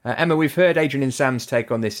 Emma, we've heard Adrian and Sam's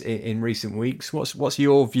take on this in recent weeks. What's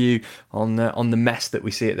your view on the mess that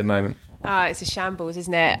we see at the moment? It's a shambles,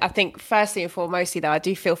 isn't it? I think firstly and foremostly, though, I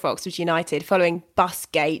do feel for Oxford United. Following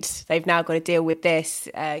Busgate, they've now got to deal with this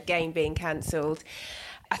game being cancelled.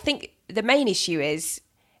 I think the main issue is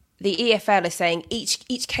the EFL is saying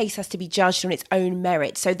each case has to be judged on its own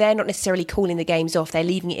merit. So they're not necessarily calling the games off. They're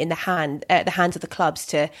leaving it in the hands of the clubs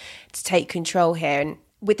to take control here. And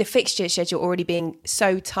with the fixture schedule already being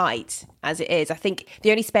so tight as it is, I think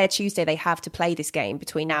the only spare Tuesday they have to play this game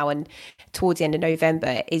between now and towards the end of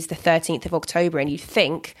November is the 13th of October. And you'd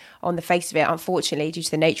think, on the face of it, unfortunately, due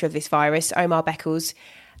to the nature of this virus, Omar Beckles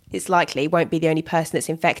is likely won't be the only person that's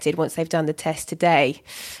infected once they've done the test today.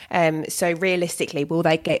 So realistically, will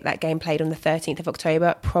they get that game played on the 13th of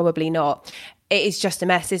October? Probably not. It is just a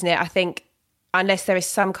mess, isn't it? I think unless there is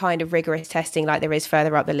some kind of rigorous testing like there is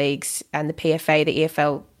further up the leagues and the PFA, the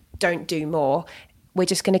EFL don't do more, we're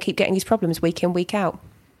just going to keep getting these problems week in, week out.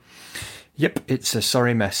 Yep, it's a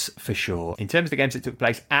sorry mess for sure. In terms of the games that took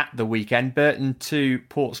place at the weekend, Burton 2,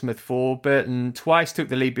 Portsmouth 4. Burton twice took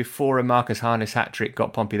the lead before a Marcus Harness hat-trick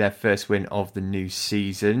got Pompey their first win of the new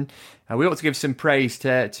season. We ought to give some praise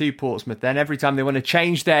to Portsmouth then. Every time they want to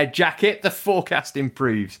change their jacket, the forecast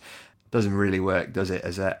improves. Doesn't really work, does it,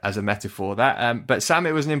 as a metaphor, that? But Sam,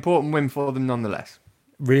 it was an important win for them nonetheless.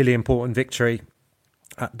 Really important victory.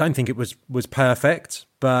 I don't think it was perfect,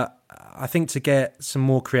 but I think to get some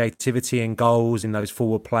more creativity and goals in those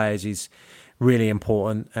forward players is really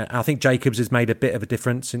important. I think Jacobs has made a bit of a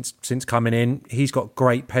difference since coming in. He's got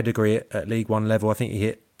great pedigree at League One level. I think he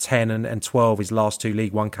hit 10 and 12 his last 2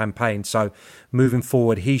 League One campaigns. So moving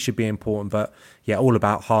forward, he should be important. But yeah, all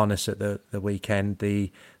about Harness at the weekend.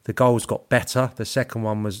 The goals got better. The second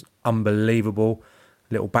one was unbelievable.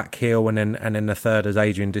 Little back heel, and then the third, as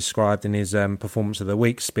Adrian described in his performance of the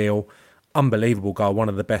week spiel, unbelievable goal, one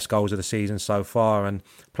of the best goals of the season so far. And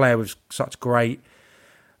a player with such great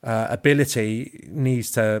ability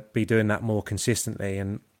needs to be doing that more consistently.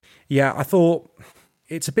 And yeah, I thought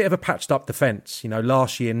it's a bit of a patched up defence. You know,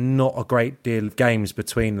 last year, not a great deal of games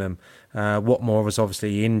between them. Watmore was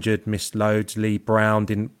obviously injured, missed loads. Lee Brown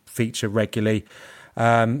didn't feature regularly.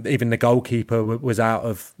 Even the goalkeeper was out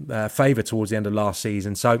of favour towards the end of last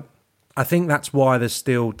season. So I think that's why there's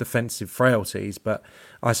still defensive frailties. But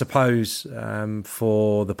I suppose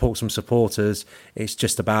for the Portsmouth supporters, it's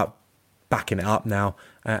just about backing it up now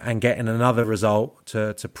and getting another result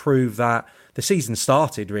to prove that the season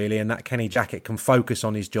started, really, and that Kenny Jackett can focus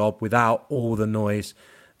on his job without all the noise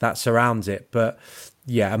that surrounds it. But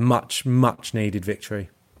yeah, a much, much needed victory.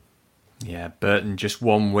 Yeah, Burton just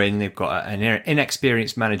one win. They've got an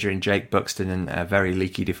inexperienced manager in Jake Buxton and a very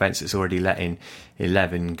leaky defence that's already let in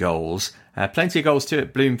 11 goals. Plenty of goals too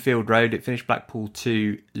at Bloomfield Road. It finished Blackpool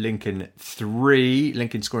 2, Lincoln 3.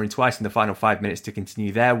 Lincoln scoring twice in the final 5 minutes to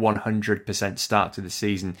continue their 100% start to the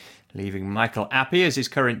season, leaving Michael Appy as his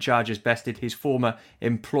current charge has bested his former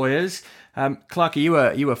employers.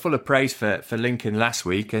 Clarkie, you were full of praise for Lincoln last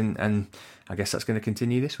week, and I guess that's going to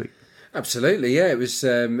continue this week. Absolutely, yeah. It was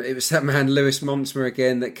that man Lewis Montsma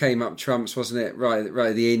again that came up trumps, wasn't it? Right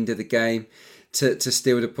at the end of the game to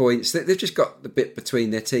steal the points. They've just got the bit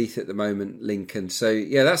between their teeth at the moment, Lincoln. So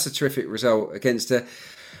yeah, that's a terrific result against a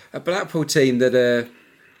Blackpool team that are,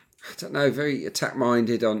 I don't know, very attack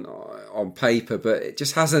minded on paper, but it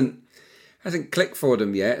just hasn't clicked for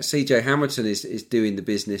them yet. CJ Hamilton is doing the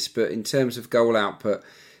business, but in terms of goal output,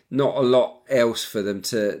 not a lot else for them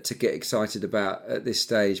to get excited about at this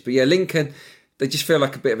stage. But yeah, Lincoln, they just feel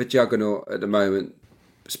like a bit of a juggernaut at the moment,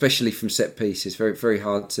 especially from set pieces. Very, very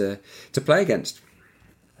hard to play against.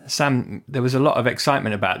 Sam, there was a lot of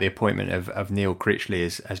excitement about the appointment of Neil Critchley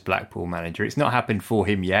as Blackpool manager. It's not happened for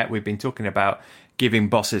him yet. We've been talking about giving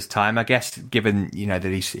bosses time. I guess, given that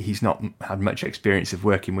he's not had much experience of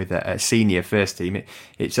working with a senior first team,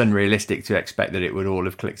 it's unrealistic to expect that it would all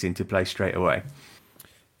have clicked into place straight away.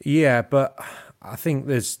 Yeah, but I think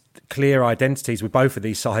there's clear identities with both of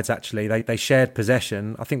these sides, actually. They shared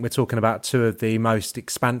possession. I think we're talking about two of the most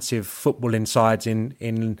expansive footballing sides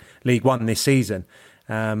in League One this season.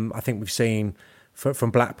 I think we've seen from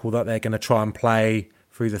Blackpool that they're going to try and play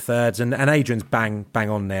through the thirds. And Adrian's bang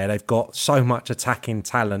on there. They've got so much attacking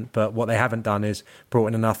talent, but what they haven't done is brought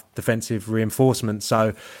in enough defensive reinforcement.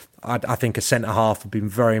 So I think a centre-half have been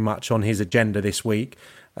very much on his agenda this week.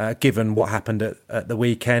 Given what happened at the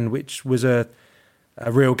weekend, which was a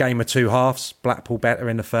real game of two halves. Blackpool better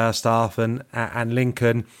in the first half, and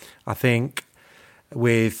Lincoln, I think,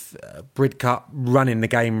 with Bridcut running the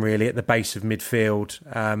game really at the base of midfield,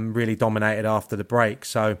 really dominated after the break.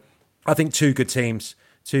 So I think two good teams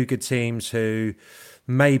who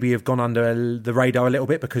maybe have gone under the radar a little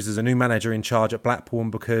bit because there's a new manager in charge at Blackpool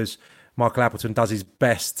and because Michael Appleton does his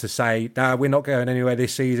best to say, no, we're not going anywhere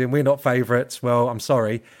this season. We're not favourites. Well, I'm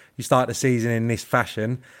sorry. You start the season in this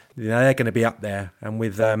fashion, they're going to be up there. And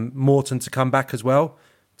with Morton to come back as well,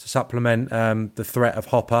 to supplement the threat of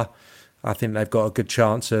Hopper, I think they've got a good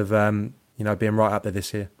chance of being right up there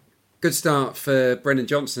this year. Good start for Brennan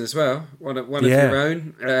Johnson as well. One of your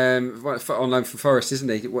own. On loan from Forest, isn't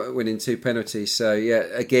he? Winning 2 penalties. So, yeah,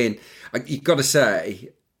 again, you've got to say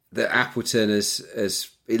that Appleton has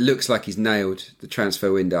it looks like he's nailed the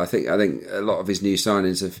transfer window. I think a lot of his new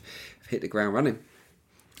signings have hit the ground running.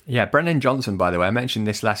 Yeah, Brennan Johnson, by the way, I mentioned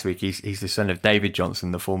this last week. He's the son of David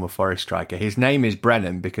Johnson, the former Forest striker. His name is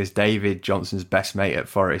Brennan because David Johnson's best mate at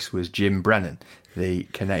Forest was Jim Brennan, the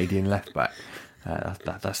Canadian left-back.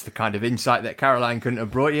 That's the kind of insight that Caroline couldn't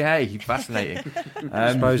have brought you. Hey, fascinating.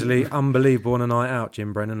 Supposedly unbelievable on a night out,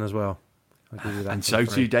 Jim Brennan as well. And so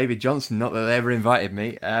too David Johnson, not that they ever invited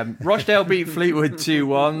me. Rochdale beat Fleetwood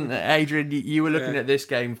 2-1. Adrian, you were looking at this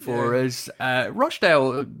game for us.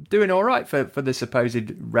 Rochdale doing all right for the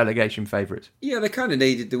supposed relegation favourites. Yeah, they kind of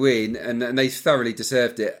needed the win and they thoroughly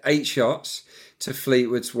deserved it. 8 shots to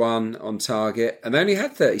Fleetwood's 1 on target, and they only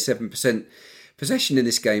had 37% possession in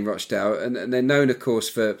this game, Rochdale, and they're known, of course,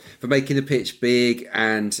 for making the pitch big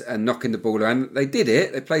and knocking the ball around. They did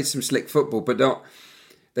it. They played some slick football, but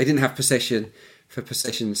they didn't have possession for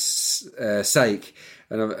possession's sake.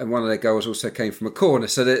 And one of their goals also came from a corner.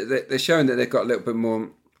 So they're showing that they've got a little bit more,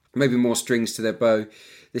 maybe more strings to their bow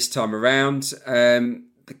this time around. The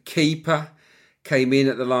keeper came in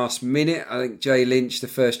at the last minute. I think Jay Lynch, the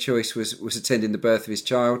first choice, was attending the birth of his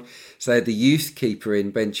child. So they had the youth keeper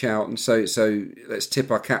in, Ben Charlton. So let's tip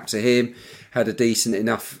our cap to him. Had a decent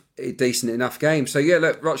enough game. So yeah,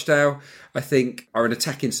 look, Rochdale, I think, are an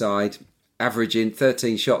attacking side, averaging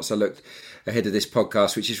 13 shots. I looked ahead of this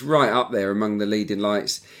podcast, which is right up there among the leading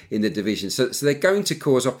lights in the division. So they're going to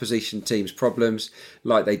cause opposition teams problems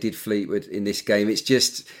like they did Fleetwood in this game. It's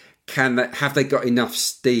just, have they got enough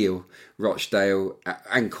steel, Rochdale,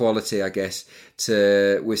 and quality, I guess,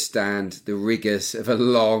 to withstand the rigours of a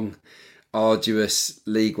long, arduous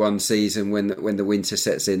League One season when the winter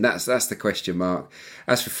sets in? That's the question mark.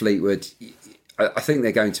 As for Fleetwood, I think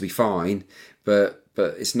they're going to be fine, but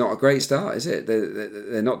it's not a great start, is it?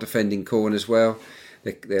 They're not defending corners well.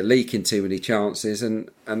 They're leaking too many chances, and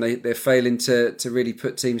they're failing to really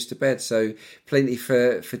put teams to bed. So plenty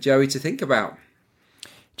for Joey to think about.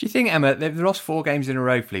 Do you think, Emma, they've lost 4 games in a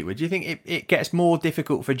row, Fleetwood? Do you think it gets more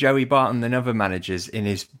difficult for Joey Barton than other managers in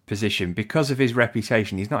his position because of his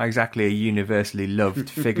reputation? He's not exactly a universally loved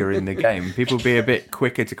figure in the game. People be a bit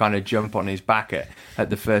quicker to kind of jump on his back at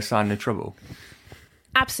the first sign of trouble.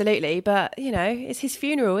 Absolutely, but, it's his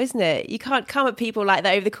funeral, isn't it? You can't come at people like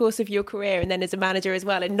that over the course of your career and then as a manager as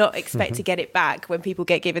well and not expect to get it back when people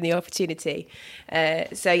get given the opportunity.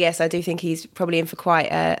 So, yes, I do think he's probably in for quite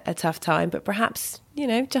a tough time, but perhaps,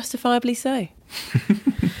 justifiably so.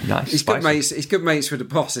 Nice. He's good mates. He's good mates with the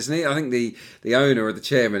boss, isn't he? I think the owner or the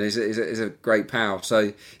chairman is a great pal, so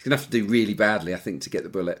he's going to have to do really badly, I think, to get the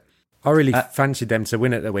bullet. I really fancied them to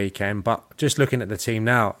win at the weekend, but just looking at the team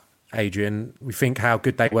now, Adrian, we think how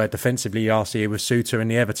good they were defensively last year with Suter and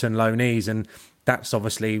the Everton loanees, and that's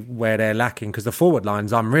obviously where they're lacking because the forward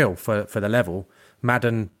line's unreal for the level.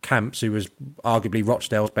 Madden Camps, who was arguably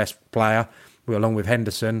Rochdale's best player, along with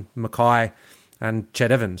Henderson, Mackay and Ched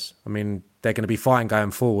Evans. I mean, they're going to be fine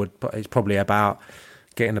going forward, but it's probably about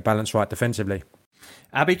getting the balance right defensively.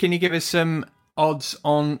 Abby, can you give us some odds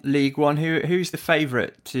on League One? Who's the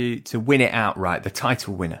favourite to win it outright, the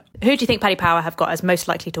title winner? Who do you think Paddy Power have got as most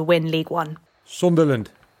likely to win League One?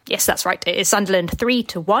 Sunderland. Yes, that's right. It is Sunderland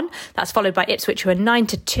 3-1. That's followed by Ipswich, who are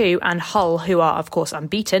 9-2, and Hull, who are, of course,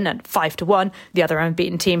 unbeaten at 5-1. The other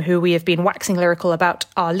unbeaten team who we have been waxing lyrical about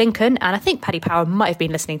are Lincoln, and I think Paddy Power might have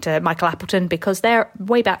been listening to Michael Appleton because they're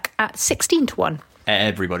way back at 16-1.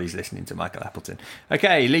 Everybody's listening to Michael Appleton.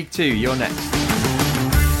 Okay, League 2, you're next.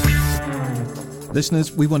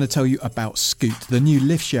 Listeners, we want to tell you about Scoot, the new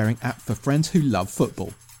lift-sharing app for friends who love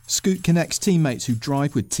football. Scoot connects teammates who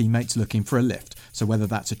drive with teammates looking for a lift. So whether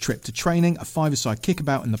that's a trip to training, a five-a-side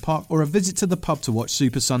kickabout in the park, or a visit to the pub to watch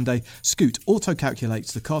Super Sunday, Scoot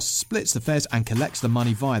auto-calculates the costs, splits the fares and collects the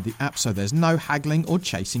money via the app, so there's no haggling or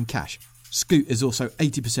chasing cash. Scoot is also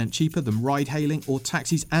 80% cheaper than ride-hailing or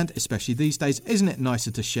taxis, and especially these days, isn't it nicer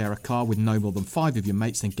to share a car with no more than 5 of your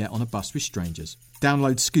mates than get on a bus with strangers?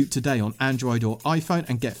 Download Scoot today on Android or iPhone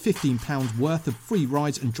and get £15 worth of free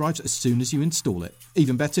rides and drives as soon as you install it.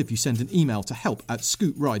 Even better, if you send an email to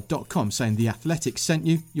help@scootride.com saying The Athletic sent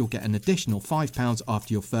you, you'll get an additional £5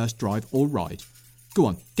 after your first drive or ride. Go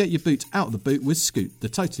on, get your boots out of the boot with Scoot, the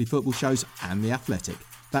Totally Football shows and The Athletic.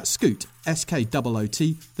 That's Scoot,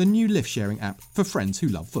 SKOOT, the new lift-sharing app for friends who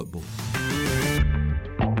love football.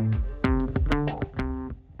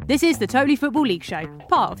 This is the Totally Football League Show,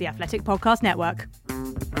 part of the Athletic Podcast Network.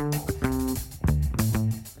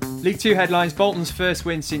 League 2 headlines. Bolton's first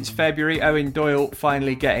win since February. Owen Doyle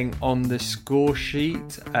finally getting on the score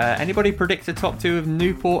sheet. Anybody predict a top 2 of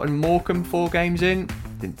Newport and Morecambe 4 games in?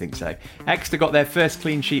 Didn't think so. Exeter got their first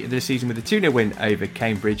clean sheet of the season with a 2-0 win over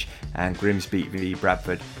Cambridge, and Grimsby v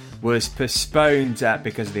Bradford was postponed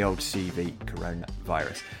because of the old CV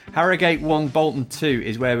coronavirus. Harrogate 1, Bolton 2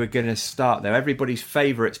 is where we're going to start though. Everybody's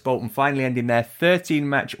favourites, Bolton finally ending their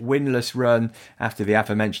 13-match winless run after the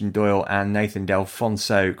aforementioned Doyle and Nathan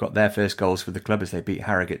Delfonso got their first goals for the club as they beat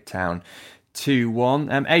Harrogate Town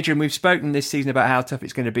 2-1. Adrian, we've spoken this season about how tough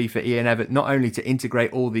it's going to be for Ian Evatt not only to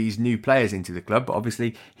integrate all these new players into the club, but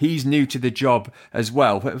obviously he's new to the job as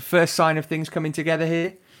well. First sign of things coming together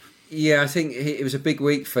here? Yeah, I think it was a big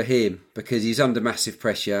week for him because he's under massive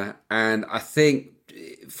pressure, and I think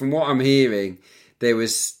from what I'm hearing, there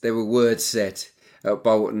were words said at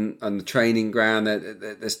Bolton on the training ground.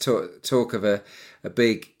 There's talk of a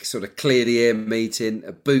big sort of clear the air meeting,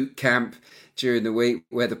 a boot camp during the week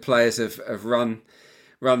where the players have run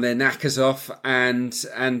their knackers off, and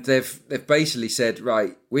they've basically said,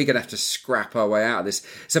 right, we're going to have to scrap our way out of this.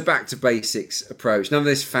 It's a back to basics approach. None of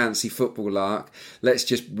this fancy football lark. Let's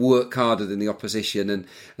just work harder than the opposition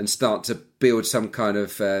and start to build some kind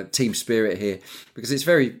of team spirit here, because it's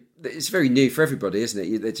very new for everybody, isn't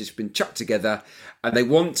it? They've just been chucked together and they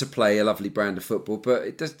want to play a lovely brand of football, but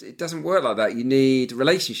it doesn't work like that. You need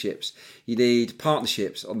relationships, you need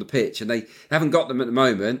partnerships on the pitch, and they haven't got them at the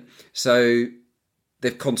moment. So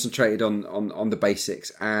they've concentrated on the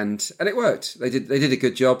basics, and it worked. They did a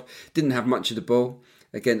good job. Didn't have much of the ball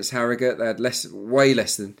against Harrogate. They had way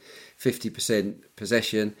less than 50%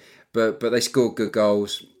 possession, but they scored good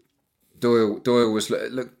goals. Doyle was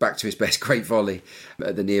looked back to his best, great volley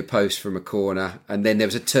at the near post from a corner, and then there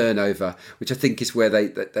was a turnover, which I think is where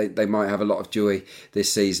they might have a lot of joy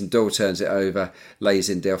this season. Doyle turns it over, lays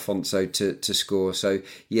in De Alfonso to score. So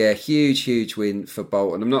yeah, huge win for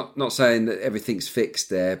Bolton. I'm not saying that everything's fixed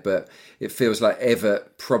there, but it feels like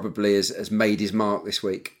Everett probably has made his mark this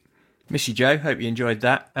week. Missy Joe, hope you enjoyed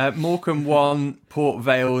that. Morecambe 1, Port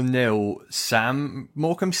Vale 0. Sam,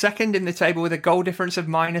 Morecambe second in the table with a goal difference of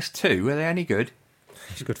 -2. Are they any good?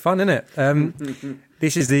 It's good fun, isn't it?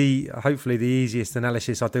 This is hopefully the easiest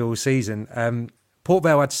analysis I do all season. Port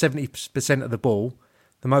Vale had 70% of the ball.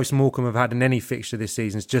 The most Morecambe have had in any fixture this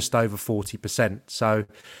season is just over 40%. So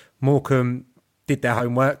Morecambe did their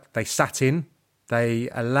homework. They sat in. They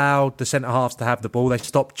allowed the centre-halves to have the ball. They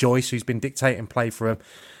stopped Joyce, who's been dictating play for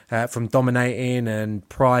them, from dominating and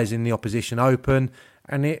prizing the opposition open.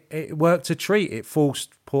 And it worked a treat. It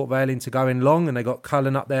forced Port Vale into going long, and they got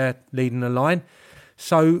Cullen up there leading the line.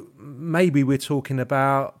 So maybe we're talking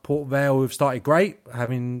about Port Vale who've started great,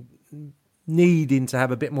 needing to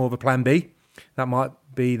have a bit more of a plan B. That might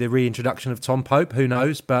be the reintroduction of Tom Pope, who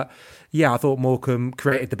knows. But yeah, I thought Morecambe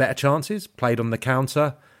created the better chances, played on the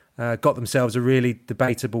counter, got themselves a really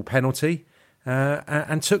debatable penalty,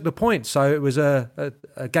 and took the point. So it was a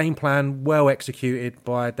game plan well executed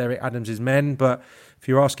by Derek Adams' men. But if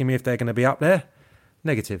you're asking me if they're going to be up there,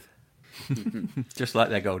 negative. Just like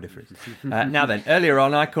their goal difference. Now then, earlier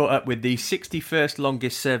on I caught up with the 61st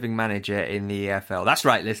longest serving manager in the EFL. That's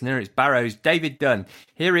right, listener, it's Barrow's David Dunn.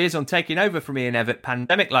 Here he is on taking over from Ian Evatt,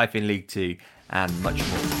 pandemic life in League Two, and much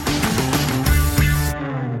more.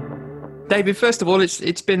 David, first of all,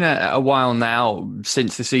 it's been a while now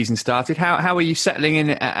since the season started. How are you settling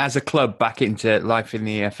in as a club back into life in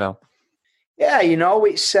the EFL? Yeah,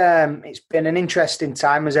 it's been an interesting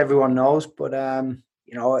time, as everyone knows. But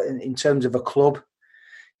in terms of a club,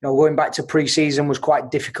 going back to pre-season was quite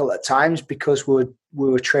difficult at times because we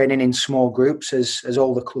were training in small groups, as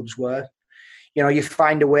all the clubs were. You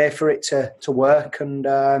find a way for it to work, and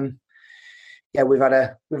we've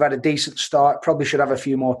had a decent start. Probably should have a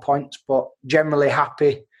few more points, but generally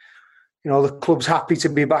happy. The club's happy to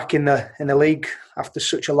be back in the league after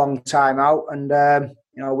such a long time out, and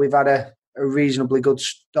we've had a reasonably good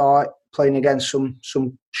start playing against some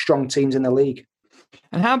strong teams in the league.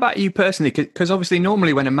 And how about you personally? Because obviously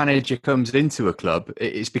normally when a manager comes into a club,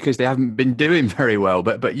 it's because they haven't been doing very well.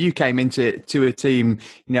 But you came into a team,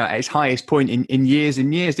 at its highest point in years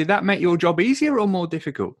and years. Did that make your job easier or more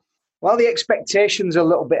difficult? Well, the expectations are a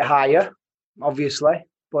little bit higher, obviously.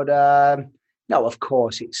 But no, of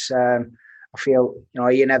course, it's. I feel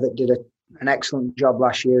Ian Evatt did an excellent job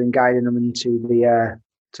last year in guiding them into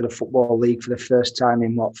the Football League for the first time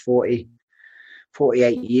in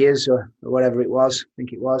 48 years or whatever it was. I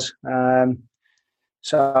think it was.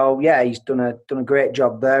 So yeah, he's done a great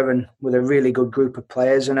job there, and with a really good group of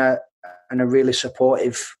players and a really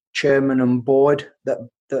supportive chairman and board that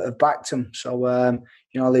have backed him. So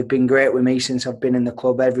they've been great with me since I've been in the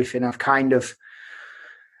club. Everything I've kind of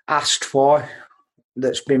asked for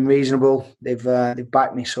that's been reasonable, they've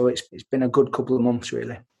backed me. So it's been a good couple of months,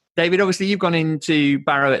 really. David, obviously you've gone into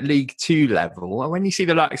Barrow at League Two level. When you see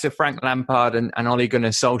the likes of Frank Lampard and Ole Gunnar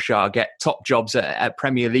Solskjaer get top jobs at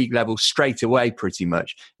Premier League level straight away, pretty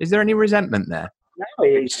much, is there any resentment there? No,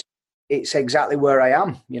 it's exactly where I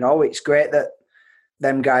am. It's great that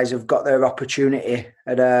them guys have got their opportunity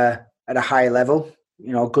at a high level.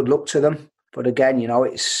 Good luck to them. But again,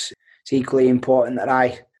 it's equally important that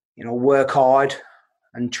I, work hard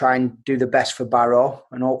and try and do the best for Barrow,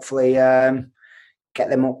 and hopefully get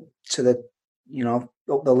them up to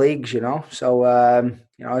up the leagues. So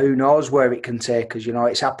who knows where it can take us.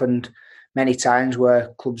 It's happened many times where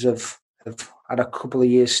clubs have had a couple of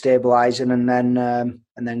years stabilising and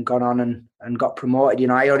then gone on and got promoted.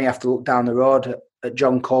 I only have to look down the road at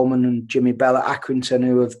John Coleman and Jimmy Bell at Accrington,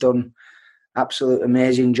 who have done absolute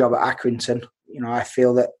amazing job at Accrington. I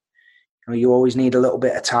feel that you always need a little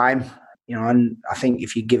bit of time. And I think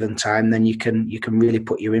if you're given time, then you can really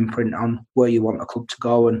put your imprint on where you want the club to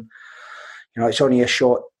go. And it's only a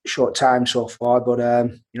short time so far, but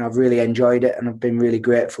I've really enjoyed it, and I've been really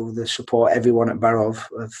grateful for the support everyone at Barrow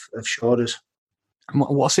have showed us.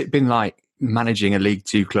 What's it been like managing a League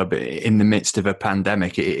Two club in the midst of a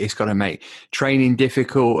pandemic? It's got to make training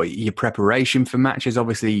difficult, your preparation for matches.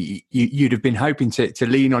 Obviously, you'd have been hoping to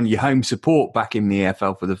lean on your home support back in the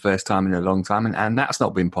EFL for the first time in a long time, and that's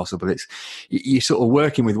not been possible. You're sort of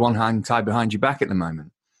working with one hand tied behind your back at the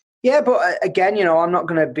moment. Yeah, but again, I'm not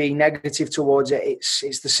going to be negative towards it.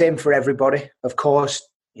 It's the same for everybody, of course.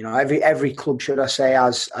 Every club, should I say,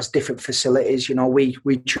 has different facilities.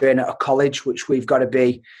 We train at a college, which we've got to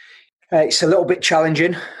be It's a little bit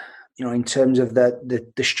challenging, in terms of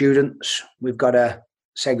the students. We've got to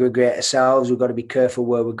segregate ourselves. We've got to be careful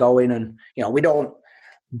where we're going, and we don't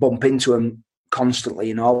bump into them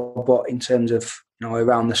constantly, but in terms of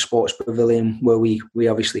around the sports pavilion where we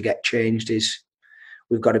obviously get changed, is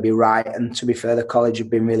we've got to be right. And to be fair, the college have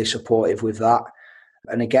been really supportive with that.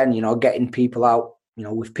 And again, getting people out,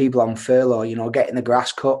 with people on furlough, getting the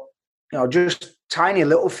grass cut, just tiny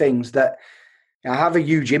little things that have a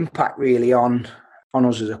huge impact really on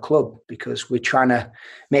us as a club, because we're trying to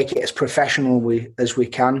make it as professional as we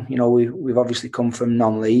can. We've obviously come from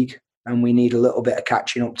non-league, and we need a little bit of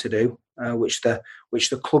catching up to do, which the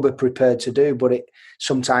club are prepared to do, but it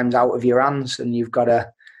sometimes out of your hands, and you've got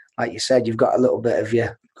to, like you said, you've got a little bit of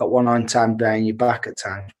got one on time behind your back at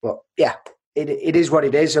times. But yeah, it is what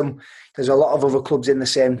it is, and there's a lot of other clubs in the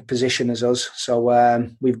same position as us. So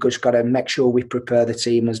we've just got to make sure we prepare the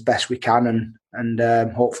team as best we can, and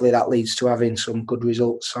hopefully that leads to having some good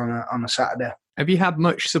results on a Saturday. Have you had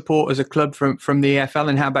much support as a club from the EFL,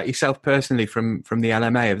 and how about yourself personally from the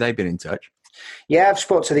LMA? Have they been in touch? Yeah, I've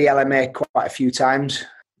spoke to the LMA quite a few times.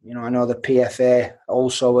 I know the PFA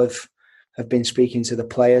also have been speaking to the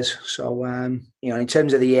players. So, in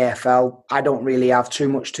terms of the EFL, I don't really have too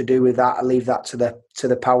much to do with that. I leave that to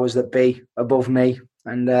the powers that be above me,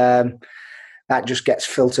 and that just gets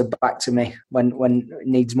filtered back to me when it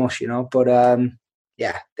needs must, But I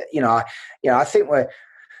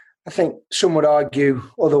think some would argue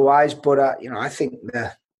otherwise, but I think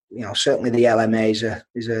certainly the LMA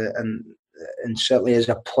and certainly as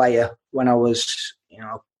a player when I was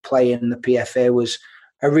playing, the PFA was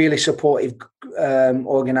a really supportive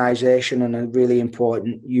organisation and a really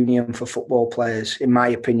important union for football players, in my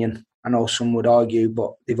opinion. I know some would argue,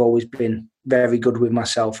 but they've always been very good with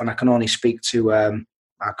myself, and I can only speak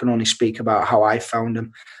about how I found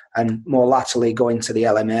them. And more latterly, going to the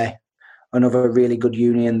LMA, another really good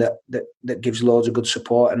union that gives loads of good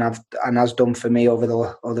support, and has done for me over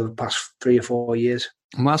the past 3 or 4 years.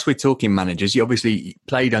 And whilst we're talking managers, you obviously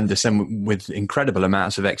played under some with incredible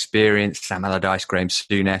amounts of experience: Sam Allardyce, Graham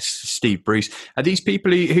Souness, Steve Bruce. Are these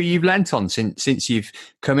people who you've lent on since you've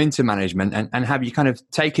come into management, and have you kind of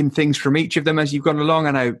taken things from each of them as you've gone along?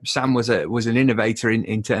 I know Sam was an innovator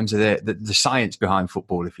in terms of the science behind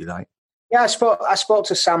football, if you like. Yeah, I spoke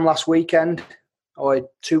to Sam last weekend, or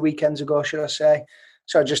 2 weekends ago, should I say.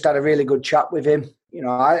 So I just had a really good chat with him.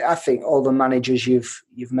 I think all the managers you've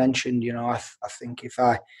mentioned, I think if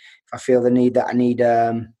I feel the need that I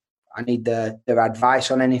need their advice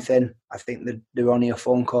on anything, I think that they're only a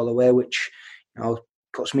phone call away, which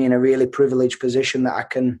puts me in a really privileged position that I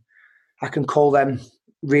can call them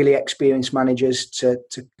really experienced managers to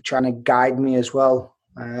try to guide me as well.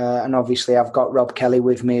 And obviously I've got Rob Kelly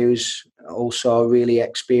with me, who's also a really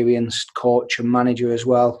experienced coach and manager as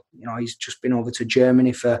well. He's just been over to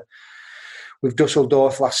Germany with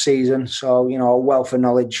Dusseldorf last season, so a wealth of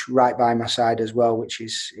knowledge right by my side as well, which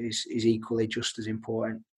is equally just as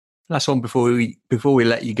important. Last one before we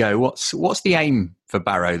let you go. What's the aim for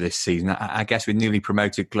Barrow this season? I guess with newly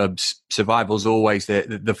promoted clubs, survival's always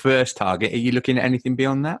the first target. Are you looking at anything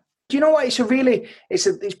beyond that? Do you know what?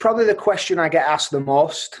 It's probably the question I get asked the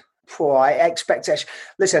most. Expectation.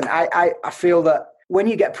 Listen, I feel that when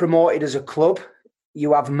you get promoted as a club,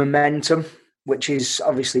 you have momentum, which is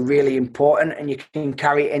obviously really important, and you can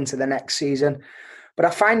carry it into the next season. But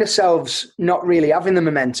I find ourselves not really having the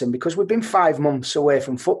momentum because we've been 5 months away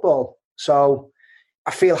from football. So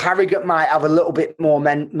I feel Harrogate might have a little bit more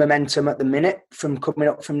momentum at the minute from coming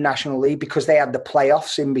up from National League, because they had the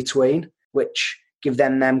playoffs in between, which give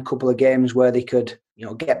them couple of games where they could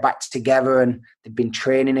get back together, and they've been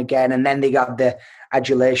training again. And then they got the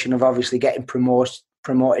adulation of obviously getting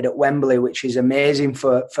promoted at Wembley, which is amazing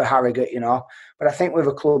for Harrogate, But I think with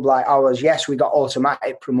a club like ours, yes, we got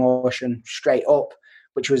automatic promotion straight up,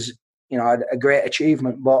 which was, a great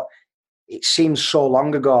achievement, but it seems so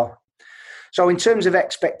long ago. So in terms of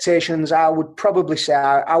expectations, I would probably say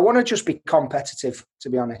I want to just be competitive, to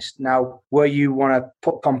be honest. Now, where you want to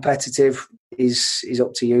put competitive is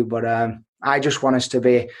up to you, but I just want us to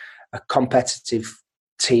be a competitive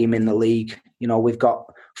team in the league. We've got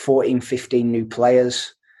 14, 15 new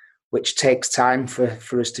players, which takes time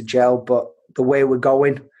for us to gel. But the way we're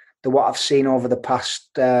going, what I've seen over the past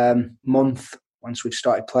month, once we've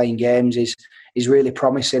started playing games, is really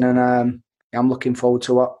promising. And I'm looking forward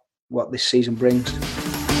to what this season brings.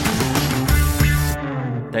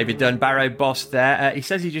 David Dunn, Barrow boss there. He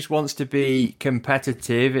says he just wants to be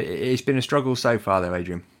competitive. It's been a struggle so far, though,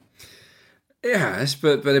 Adrian. It has,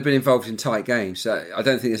 but they've been involved in tight games. So I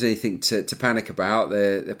don't think there's anything to panic about.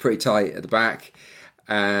 They're pretty tight at the back.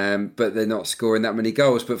 but they're not scoring that many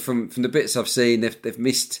goals. But from the bits I've seen, they've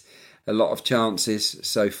missed a lot of chances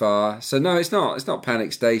so far. So no, it's not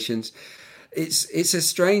panic stations. It's a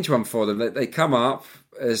strange one for them. They come up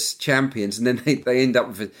as champions and then they end up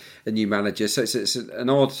with a new manager. So it's an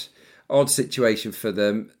odd situation for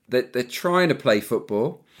them. They're trying to play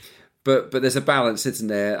football, but there's a balance, isn't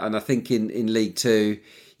there? And I think in League Two,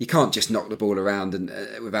 you can't just knock the ball around and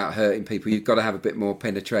without hurting people. You've got to have a bit more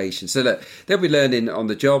penetration. So look, they'll be learning on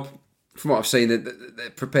the job. From what I've seen, they're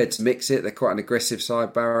prepared to mix it. They're quite an aggressive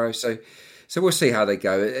side, Barrow. So we'll see how they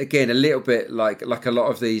go. Again, a little bit like a lot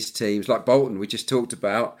of these teams, like Bolton, we just talked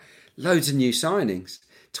about. Loads of new signings.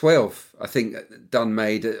 12, I think, done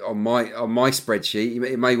made on my spreadsheet.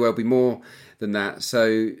 It may well be more than that.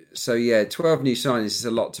 So yeah, 12 new signings is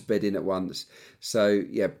a lot to bed in at once. So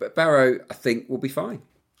yeah, but Barrow, I think, will be fine.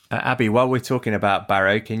 Abby, while we're talking about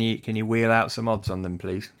Barrow, can you wheel out some odds on them,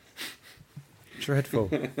 please? Dreadful.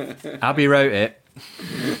 Abby wrote it.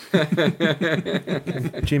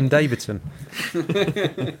 Jim Davidson.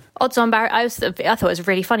 Odds on Barrow. I thought it was a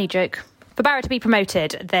really funny joke. For Barrow to be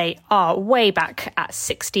promoted, they are way back at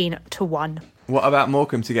 16-1. What about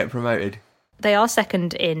Morecambe to get promoted? They are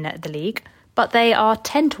second in the league, but they are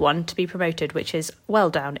 10-1 to be promoted, which is well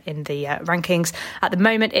down in the rankings. At the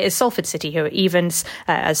moment, it is Salford City who are evens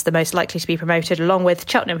as the most likely to be promoted, along with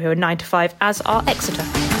Cheltenham who are 9-5, as are Exeter.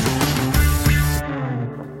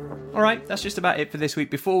 All right, that's just about it for this week.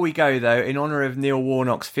 Before we go, though, in honour of Neil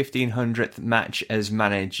Warnock's 1500th match as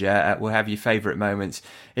manager, we'll have your favourite moments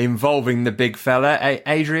involving the big fella.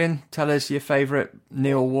 Adrian, tell us your favourite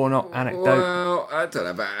Neil Warnock anecdote. Well, I don't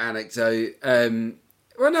know about anecdote.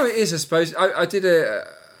 Well, no, it is, I suppose. I did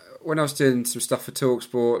when I was doing some stuff for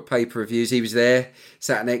TalkSport, paper reviews, he was there,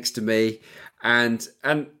 sat next to me. And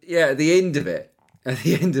yeah, at the end of it,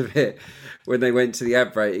 when they went to the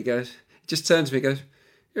ad break, he just turns to me and goes,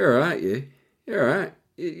 "You're all right, you. You're all right.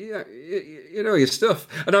 You know your stuff."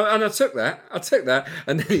 And I took that.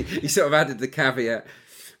 And then he sort of added the caveat,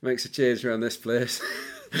 "Makes a change around this place."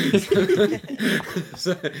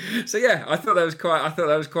 so yeah, I thought that was quite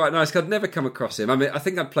nice. 'Cause I'd never come across him. I mean, I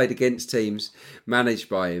think I'd played against teams managed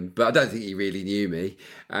by him, but I don't think he really knew me.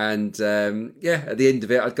 And yeah, at the end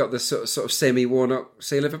of it, I'd got the sort of semi-Warnock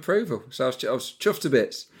seal of approval. So I was chuffed to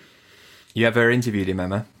bits. You ever interviewed him,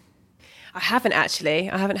 Emma? I haven't actually.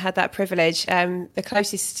 I haven't had that privilege. The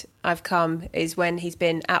closest I've come is when he's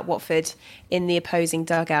been at Watford in the opposing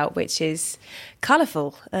dugout, which is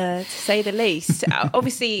colourful, to say the least.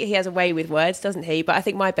 Obviously, he has a way with words, doesn't he? But I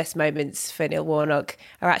think my best moments for Neil Warnock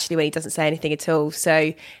are actually when he doesn't say anything at all.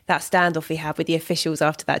 So that standoff he had with the officials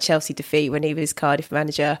after that Chelsea defeat when he was as Cardiff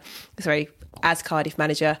manager.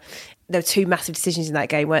 There were two massive decisions in that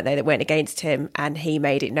game, weren't they, that went against him, and he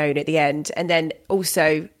made it known at the end. And then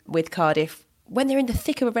also with Cardiff, when they're in the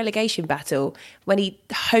thick of a relegation battle, when he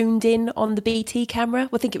honed in on the BT camera,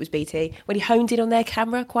 well, I think it was BT, when he honed in on their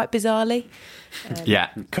camera quite bizarrely. Yeah,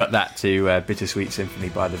 cut that to Bittersweet Symphony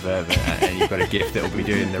by the Verve, and you've got a gift that will be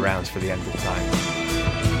doing the rounds for the end of time.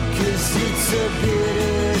 'Cause it's a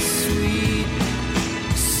bittersweet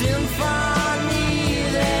symphony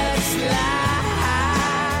that's life.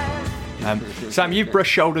 Sam, you've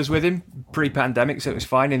brushed shoulders with him pre-pandemic, so it was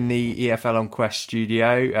fine in the EFL on Quest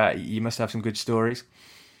studio. You must have some good stories.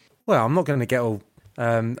 Well, I'm not going to get all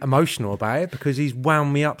emotional about it because he's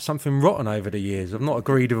wound me up something rotten over the years. I've not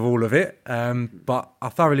agreed with all of it, but I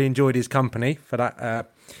thoroughly enjoyed his company for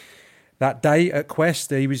that day at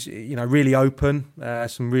Quest. He was, really open,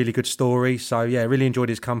 some really good stories. So yeah, really enjoyed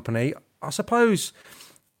his company. I suppose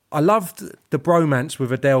I loved the bromance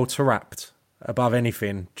with Adele Tarapt above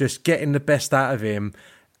anything, just getting the best out of him.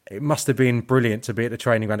 It must have been brilliant to be at the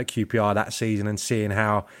training ground at QPR that season and seeing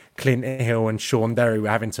how Clint Hill and Sean Derry were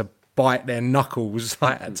having to bite their knuckles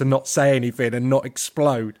to not say anything and not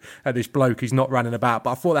explode at this bloke who's not running about.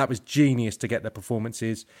 But I thought that was genius to get the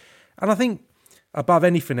performances. And I think above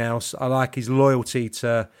anything else, I like his loyalty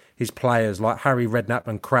to his players like Harry Redknapp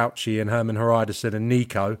and Crouchy and Herman Hreiderson and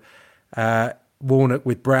Nico. Warnock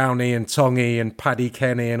with Brownie and Tongy and Paddy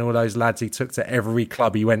Kenny and all those lads he took to every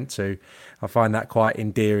club he went to. I find that quite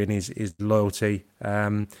endearing, his loyalty.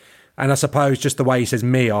 And I suppose just the way he says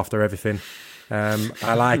me after everything.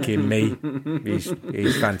 I like him, me.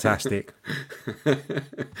 He's fantastic.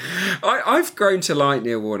 I've grown to like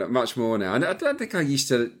Neil Warnock much more now. And I don't think I used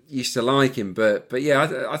to like him, but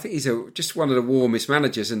yeah, I think he's just one of the warmest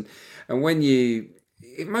managers. And when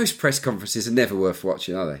most press conferences are never worth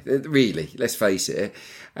watching, are they? Really, let's face it.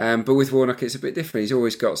 But with Warnock, it's a bit different. He's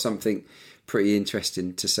always got something pretty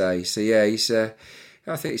interesting to say. So yeah,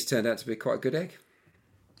 I think he's turned out to be quite a good egg.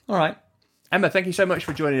 All right. Emma, thank you so much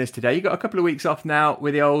for joining us today. You've got a couple of weeks off now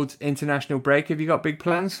with the old international break. Have you got big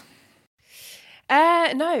plans?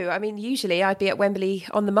 No, I mean, usually I'd be at Wembley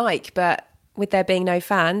on the mic, but with there being no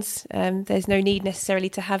fans, there's no need necessarily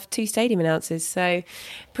to have two stadium announcers. So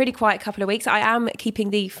pretty quiet couple of weeks. I am keeping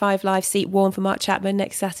the 5 Live seat warm for Mark Chapman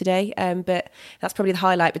next Saturday, but that's probably the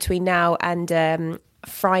highlight between now and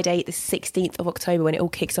Friday the 16th of October when it all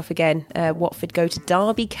kicks off again. Watford go to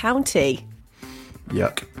Derby County.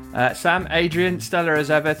 Yuck. Sam, Adrian, stellar as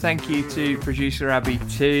ever. Thank you to producer Abby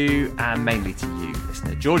too, and mainly to you,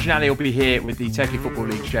 listener. George and Ali will be here with the Totally Football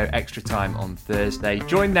League show Extra Time on Thursday.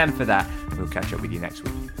 Join them for that. We'll catch up with you next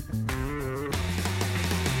week.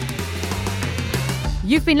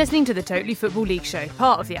 You've been listening to the Totally Football League show,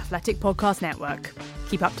 part of the Athletic Podcast Network.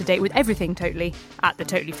 Keep up to date with everything Totally at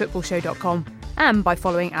thetotallyfootballshow.com and by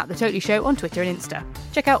following at The Totally Show on Twitter and Insta.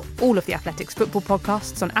 Check out all of the Athletics football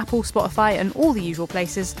podcasts on Apple, Spotify and all the usual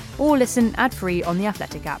places, or listen ad-free on the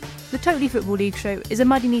Athletic app. The Totally Football League show is a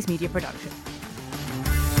Muddy Knees Media production.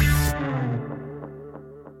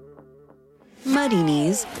 Muddy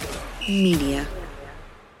Knees Media.